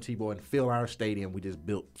call Tim Tebow and fill our stadium we just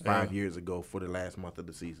built 5 years ago for the last month of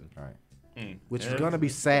the season. Right. Which is going to be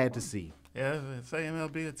sad to see. Yeah, say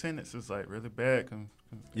MLB attendance is like really bad.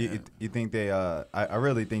 You think they I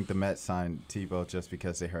really think the Mets signed Tebow just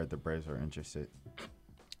because they heard the Braves were interested.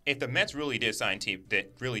 If the Mets really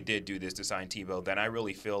did do this to sign Tebow, then I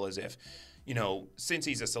really feel as if, you know, since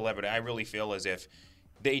he's a celebrity, I really feel as if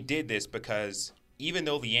they did this because even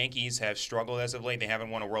though the Yankees have struggled as of late, they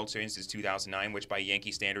haven't won a World Series since 2009, which by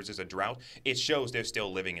Yankee standards is a drought. It shows they're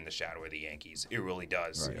still living in the shadow of the Yankees. It really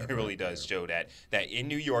does. Right, it really does show that in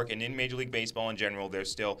New York and in Major League Baseball in general, they're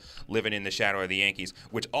still living in the shadow of the Yankees,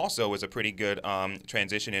 which also is a pretty good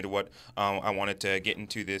transition into what I wanted to get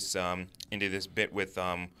into this bit with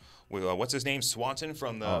what's his name, Swanson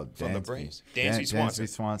from the Braves. Dansby Swanson. Dansby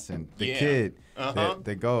Swanson, the kid,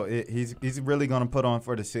 the goal. He's really going to put on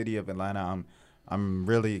for the city of Atlanta. I'm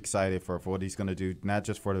really excited for what he's going to do, not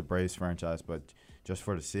just for the Braves franchise, but just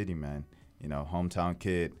for the city, man. You know, hometown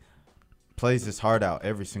kid plays his heart out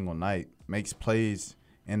every single night, makes plays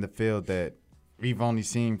in the field that we've only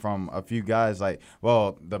seen from a few guys. Like,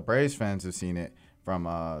 well, the Braves fans have seen it from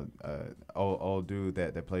old dude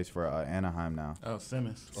that plays for Anaheim now. Oh,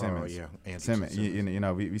 Simmons. Oh, yeah. Simmons. You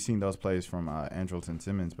know, we've seen those plays from Andrelton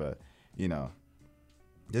Simmons, but, you know,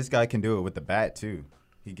 this guy can do it with the bat, too.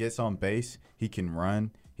 He gets on base. He can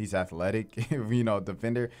run. He's athletic. You know,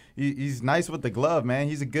 defender. He's nice with the glove, man.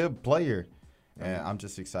 He's a good player. And I'm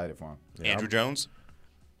just excited for him. Yeah, Andrew Jones?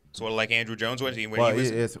 Sort of like Andrew Jones was?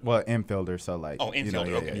 Infielder. So, like. Oh, infielder.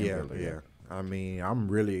 You know, okay. Yeah. I mean, I'm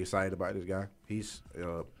really excited about this guy. He's,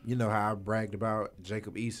 you know how I bragged about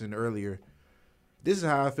Jacob Eason earlier. This is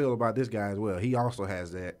how I feel about this guy as well. He also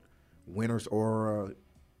has that winner's aura,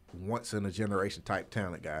 once-in-a-generation type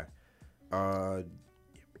talent guy.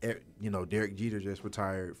 You know, Derek Jeter just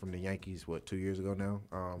retired from the Yankees, 2 years ago now?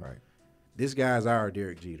 Right. This guy's our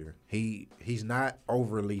Derek Jeter. He's not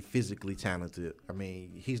overly physically talented. I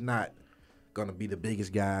mean, he's not going to be the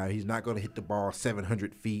biggest guy. He's not going to hit the ball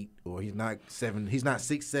 700 feet, or he's not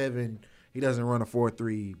 6'7". He doesn't run a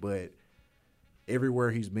 4.3, but everywhere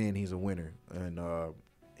he's been, he's a winner. And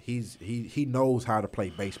he knows how to play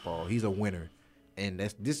baseball. He's a winner. And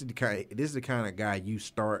this is the kind of guy you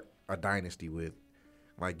start a dynasty with.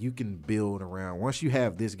 Like, you can build around. Once you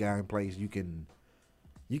have this guy in place, you can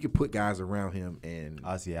put guys around him. And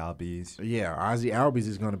Ozzie Albies. Yeah, Ozzie Albies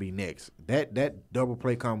is going to be next. That double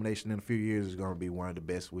play combination in a few years is going to be one of the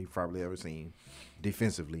best we've probably ever seen,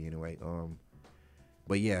 defensively anyway.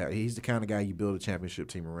 But yeah, he's the kind of guy you build a championship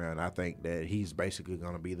team around. I think that he's basically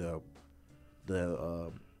going to be the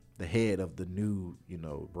head of the new, you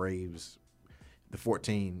know, Braves, the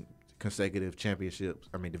 14 consecutive championships.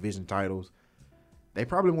 I mean, division titles. They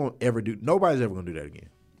probably won't ever do. Nobody's ever going to do that again.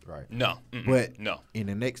 Right. No. But no. In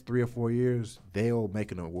the next 3 or 4 years, they're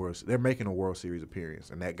making a World Series appearance,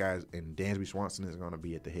 and Dansby Swanson is going to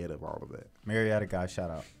be at the head of all of that. Marietta guy, shout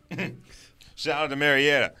out. Shout out to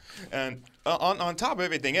Marietta. And on top of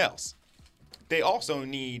everything else, they also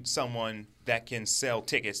need someone that can sell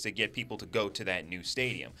tickets to get people to go to that new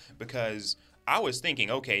stadium, because I was thinking,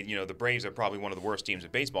 okay, the Braves are probably one of the worst teams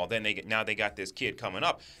in baseball. Then now they got this kid coming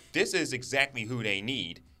up. This is exactly who they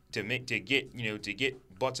need to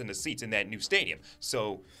get butts in the seats in that new stadium.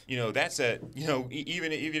 So that's even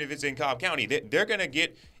if it's in Cobb County, they're going to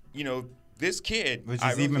get this kid, which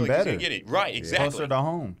is even better. Get it. Right, exactly. Closer to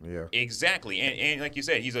home. Yeah, exactly. And like you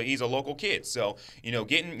said, he's a local kid. So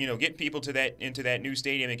getting people into that new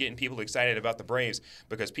stadium and getting people excited about the Braves,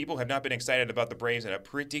 because people have not been excited about the Braves in a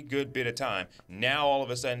pretty good bit of time. Now all of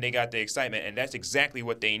a sudden they got the excitement, and that's exactly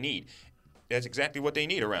what they need. That's exactly what they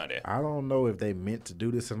need around it. I don't know if they meant to do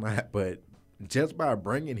this or not, but just by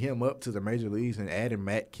bringing him up to the major leagues and adding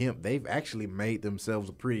Matt Kemp, they've actually made themselves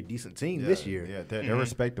a pretty decent team this year. Yeah, they're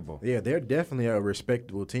respectable. Yeah, they're definitely a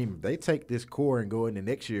respectable team. If they take this core and go into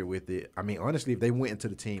next year with it, I mean, honestly, if they went into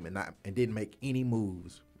the team and didn't make any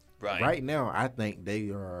moves, right now, I think they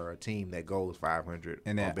are a team that goes 500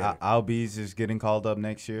 and then better. Albies is getting called up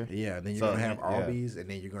next year. Yeah, then you're gonna have Albies, and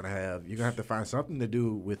then you're gonna have to find something to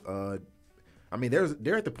do with. I mean,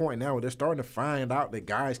 they're at the point now where they're starting to find out that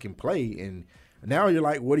guys can play, and now you're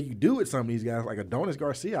like, what do you do with some of these guys? Like Adonis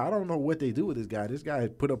Garcia, I don't know what they do with this guy. This guy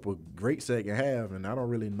put up a great second half, and I don't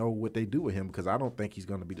really know what they do with him, because I don't think he's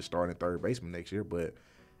going to be the starting third baseman next year, but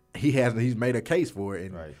he's made a case for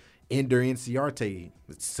it. And Ender Inciarte,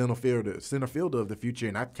 center fielder of the future,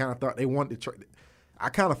 and I kind of thought they wanted to trade. I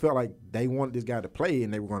kind of felt like they wanted this guy to play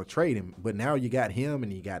and they were going to trade him. But now you got him,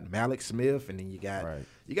 and you got Malik Smith, and then you got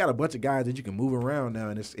a bunch of guys that you can move around now,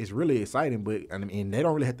 and it's really exciting. But I mean, they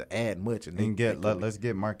don't really have to add much. And let's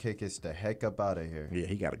get Markakis the heck up out of here. Yeah,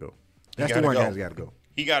 he got to go. That's the one guy's got to go.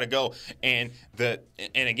 He got to go. And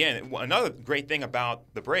again, another great thing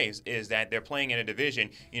about the Braves is that they're playing in a division.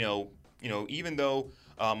 Even though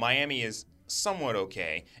Miami is somewhat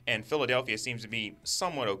okay, and Philadelphia seems to be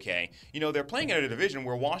somewhat okay. They're playing in a division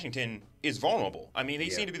where Washington is vulnerable. I mean, they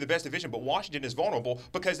seem to be the best division, but Washington is vulnerable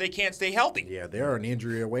because they can't stay healthy. Yeah, they're an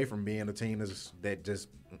injury away from being a team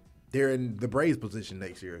they're in the Braves position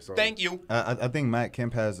next year. So thank you. I think Matt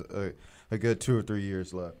Kemp has a good 2 or 3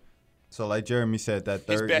 years left. So like Jeremy said, that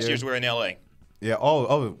third his best years were in L.A. Yeah.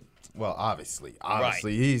 Well, obviously,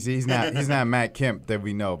 he's not Matt Kemp that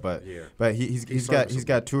we know, but he's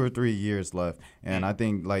got 2 or 3 years left, and I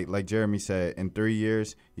think like Jeremy said, in 3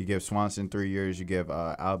 years you give Swanson 3 years, you give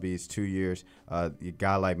Albies 2 years, a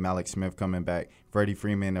guy like Malik Smith coming back, Freddie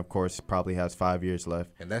Freeman of course probably has 5 years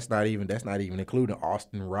left, and that's not even including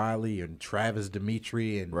Austin Riley and Travis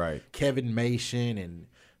Dimitri and Kevin Mason and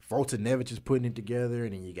Fultonevich is putting it together,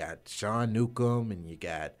 and then you got Sean Newcomb, and you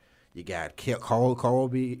got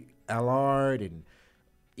Colby Allard and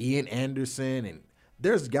Ian Anderson, and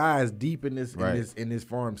there's guys deep in their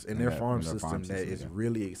farm system that is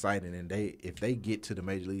really exciting. And if they get to the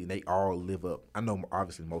major league, they all live up. I know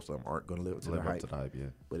obviously most of them aren't going to live up to the hype,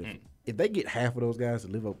 but if they get half of those guys to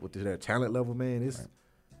live up with their talent level, man,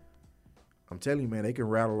 I'm telling you, man, they can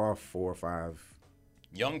rattle off 4 or 5.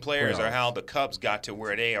 Young players are how the Cubs got to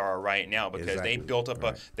where they are right now, because they built up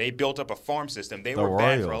a farm system. They were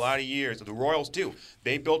bad for a lot of years. The Royals too.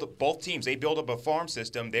 Both teams. They built up a farm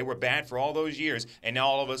system. They were bad for all those years, and now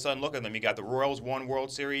all of a sudden, look at them. You got the Royals won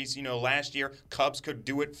World Series, last year. Cubs could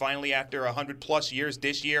do it finally after 100+ years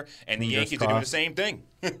this year, and the Yankees are doing the same thing.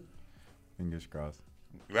 Fingers crossed.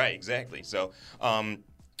 Right, exactly. So,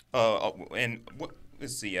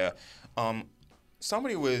 let's see.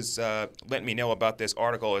 Somebody was letting me know about this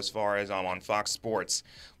article as far as on Fox Sports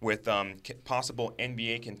with possible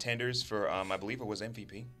NBA contenders for, I believe it was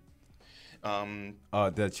MVP.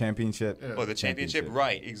 The championship. Oh, the championship,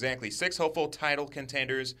 right, exactly. 6 hopeful title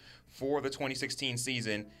contenders for the 2016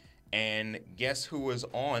 season, and guess who was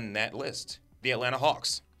on that list? The Atlanta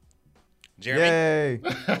Hawks. Jeremy?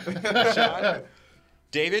 Yay! Sean?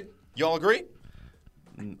 David, y'all agree?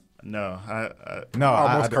 No, I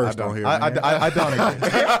almost cursed on here. I don't agree.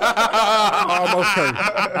 I almost cursed.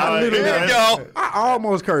 Here we go. I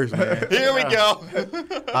almost cursed, man. Here we go.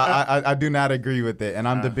 I do not agree with it, and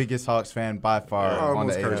I'm the biggest Hawks fan by far. I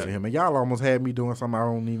almost cursed him, and y'all almost had me doing something I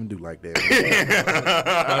don't even do like that.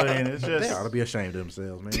 It's just, they ought to be ashamed of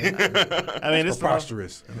themselves, man. It's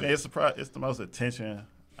preposterous. It's the most attention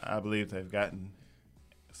I believe they've gotten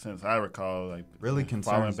since I recall, like really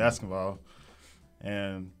following basketball,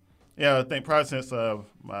 and. Yeah, I think probably since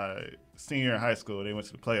my senior year in high school, they went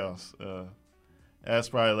to the playoffs. That's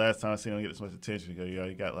probably the last time I seen them get this much attention, because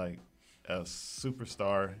you got like a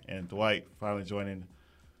superstar and Dwight finally joining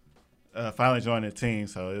the team.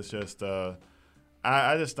 So it's just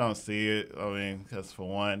I just don't see it. I mean, because for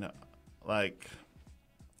one, like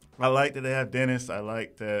I like that they have Dennis. I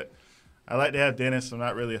like that I like to have Dennis. I'm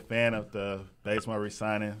not really a fan of the Bazemore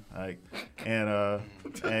resigning. And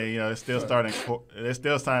it's still starting. It's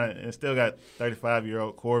still signing. It's still got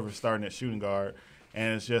 35-year-old Corver starting at shooting guard,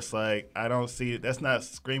 and it's just like I don't see it. That's not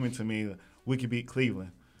screaming to me. We could beat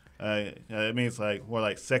Cleveland. It means like more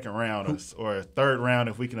like second round or third round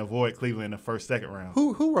if we can avoid Cleveland in the first, second round.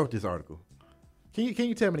 Who wrote this article? Can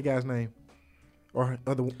you tell me the guy's name or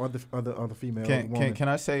other female? Can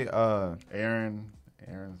I say Aaron?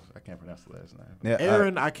 I can't pronounce the last name. Yeah,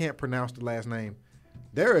 Aaron, I can't pronounce the last name.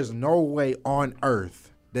 There is no way on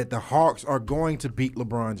earth that the Hawks are going to beat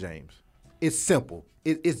LeBron James. It's simple.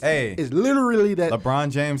 It's literally that.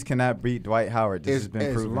 LeBron James cannot beat Dwight Howard. This has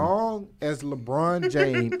been proven. As long as LeBron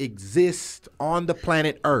James exists on the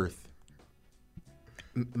planet Earth,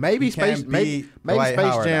 maybe Space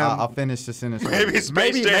Jam. I'll finish the sentence.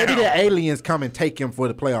 Maybe the aliens come and take him for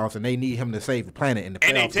the playoffs, and they need him to save the planet. And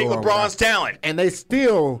they take LeBron's talent, and they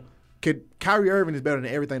still could. Kyrie Irving is better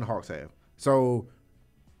than everything the Hawks have. So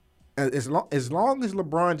as long as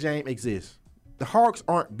LeBron James exists, the Hawks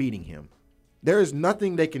aren't beating him. There is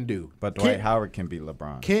nothing they can do. But Dwight Howard can beat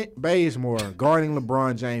LeBron. Kent Bazemore guarding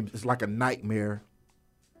LeBron James is like a nightmare.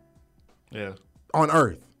 Yeah. On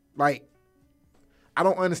Earth. Like, I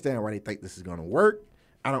don't understand why they think this is going to work.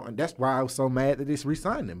 That's why I was so mad that they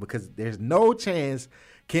re-signed him, because there's no chance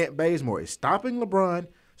Kent Bazemore is stopping LeBron,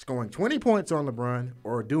 scoring 20 points on LeBron,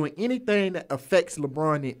 or doing anything that affects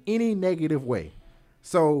LeBron in any negative way.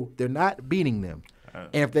 So they're not beating them.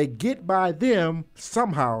 And if they get by them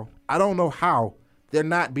somehow, I don't know how, they're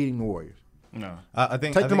not beating the Warriors. No, I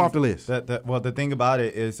think them off the list. Well, the thing about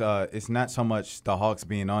it is, it's not so much the Hawks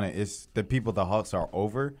being on it; it's the people the Hawks are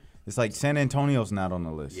over. It's like San Antonio's not on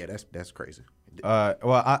the list. Yeah, that's crazy.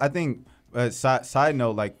 I think. Side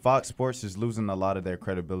note, like Fox Sports is losing a lot of their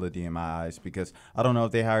credibility in my eyes, because I don't know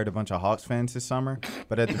if they hired a bunch of Hawks fans this summer,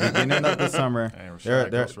 but at the beginning of the summer,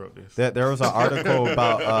 there was an article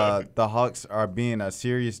about the Hawks are being a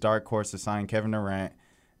serious dark horse to sign Kevin Durant,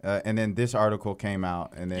 and then this article came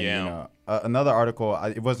out, and then another article.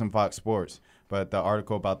 It wasn't Fox Sports, but the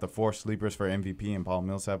article about the 4 sleepers for MVP, and Paul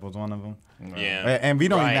Millsap was one of them. Yeah, and we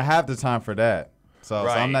don't even have the time for that. So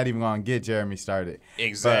I'm not even going to get Jeremy started.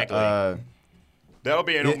 Exactly. But, that'll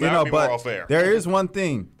be moral fair. There is one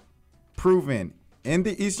thing proven in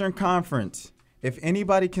the Eastern Conference. If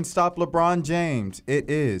anybody can stop LeBron James, it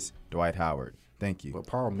is Dwight Howard. Thank you. But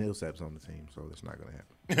Paul Millsap's on the team, so that's not going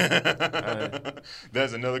to happen.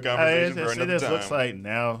 That's another conversation for another time. It just looks like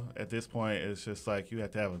now, at this point, it's just like you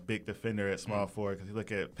have to have a big defender at small forward, because you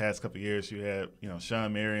look at past couple of years, you had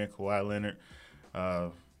Sean Marion, Kawhi Leonard,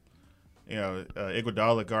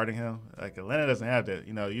 Iguodala guarding him. Like, Atlanta doesn't have that.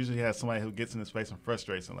 Usually has somebody who gets in the space and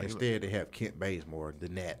frustrates him. Like, instead, they have Kent Bazemore, the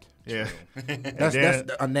net. Yeah. That's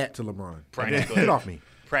a net to LeBron. Practically. Get off me.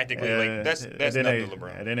 Practically, that's nothing to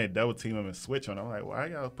LeBron. And then they double team him and switch on him. I'm like, why are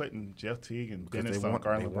y'all putting Jeff Teague and Dennis on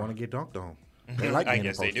guarding LeBron? They want to get dunked on. They like I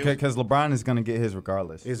guess they do. Because LeBron is going to get his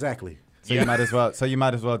regardless. Exactly. So you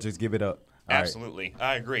might as well just give it up. Absolutely,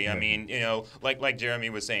 I agree. I mean, like Jeremy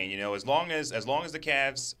was saying, as long as the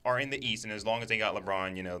Cavs are in the East, and as long as they got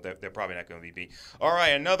LeBron, they're probably not going to be beat. All right,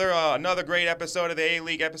 another great episode of the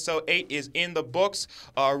A-League. Episode 8 is in the books.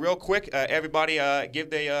 Real quick, everybody, give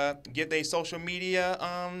they social media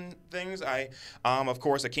things. Of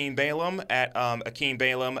course, Akeem Balaam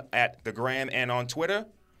at the Gram and on Twitter.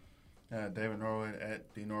 David Norwood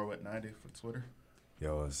at DNorwood90 for Twitter.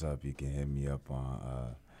 Yo, what's up? You can hit me up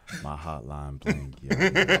on my hotline blank.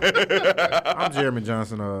 I'm Jeremy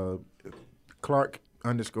Johnson. Clark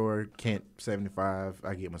 _Kent 75.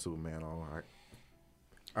 I get my Superman on.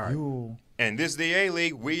 All right. And this is the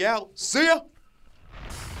A-League. We out. See ya.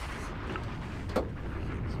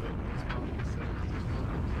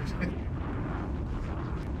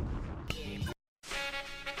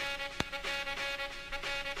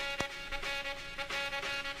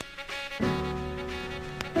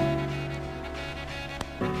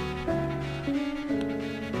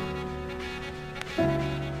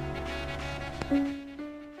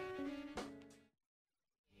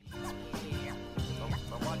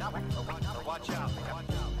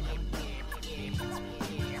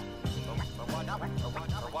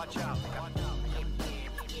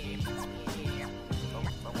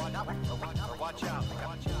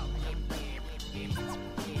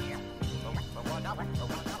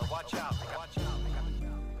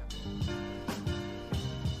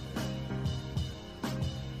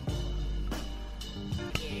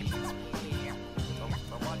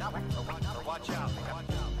 Watch out.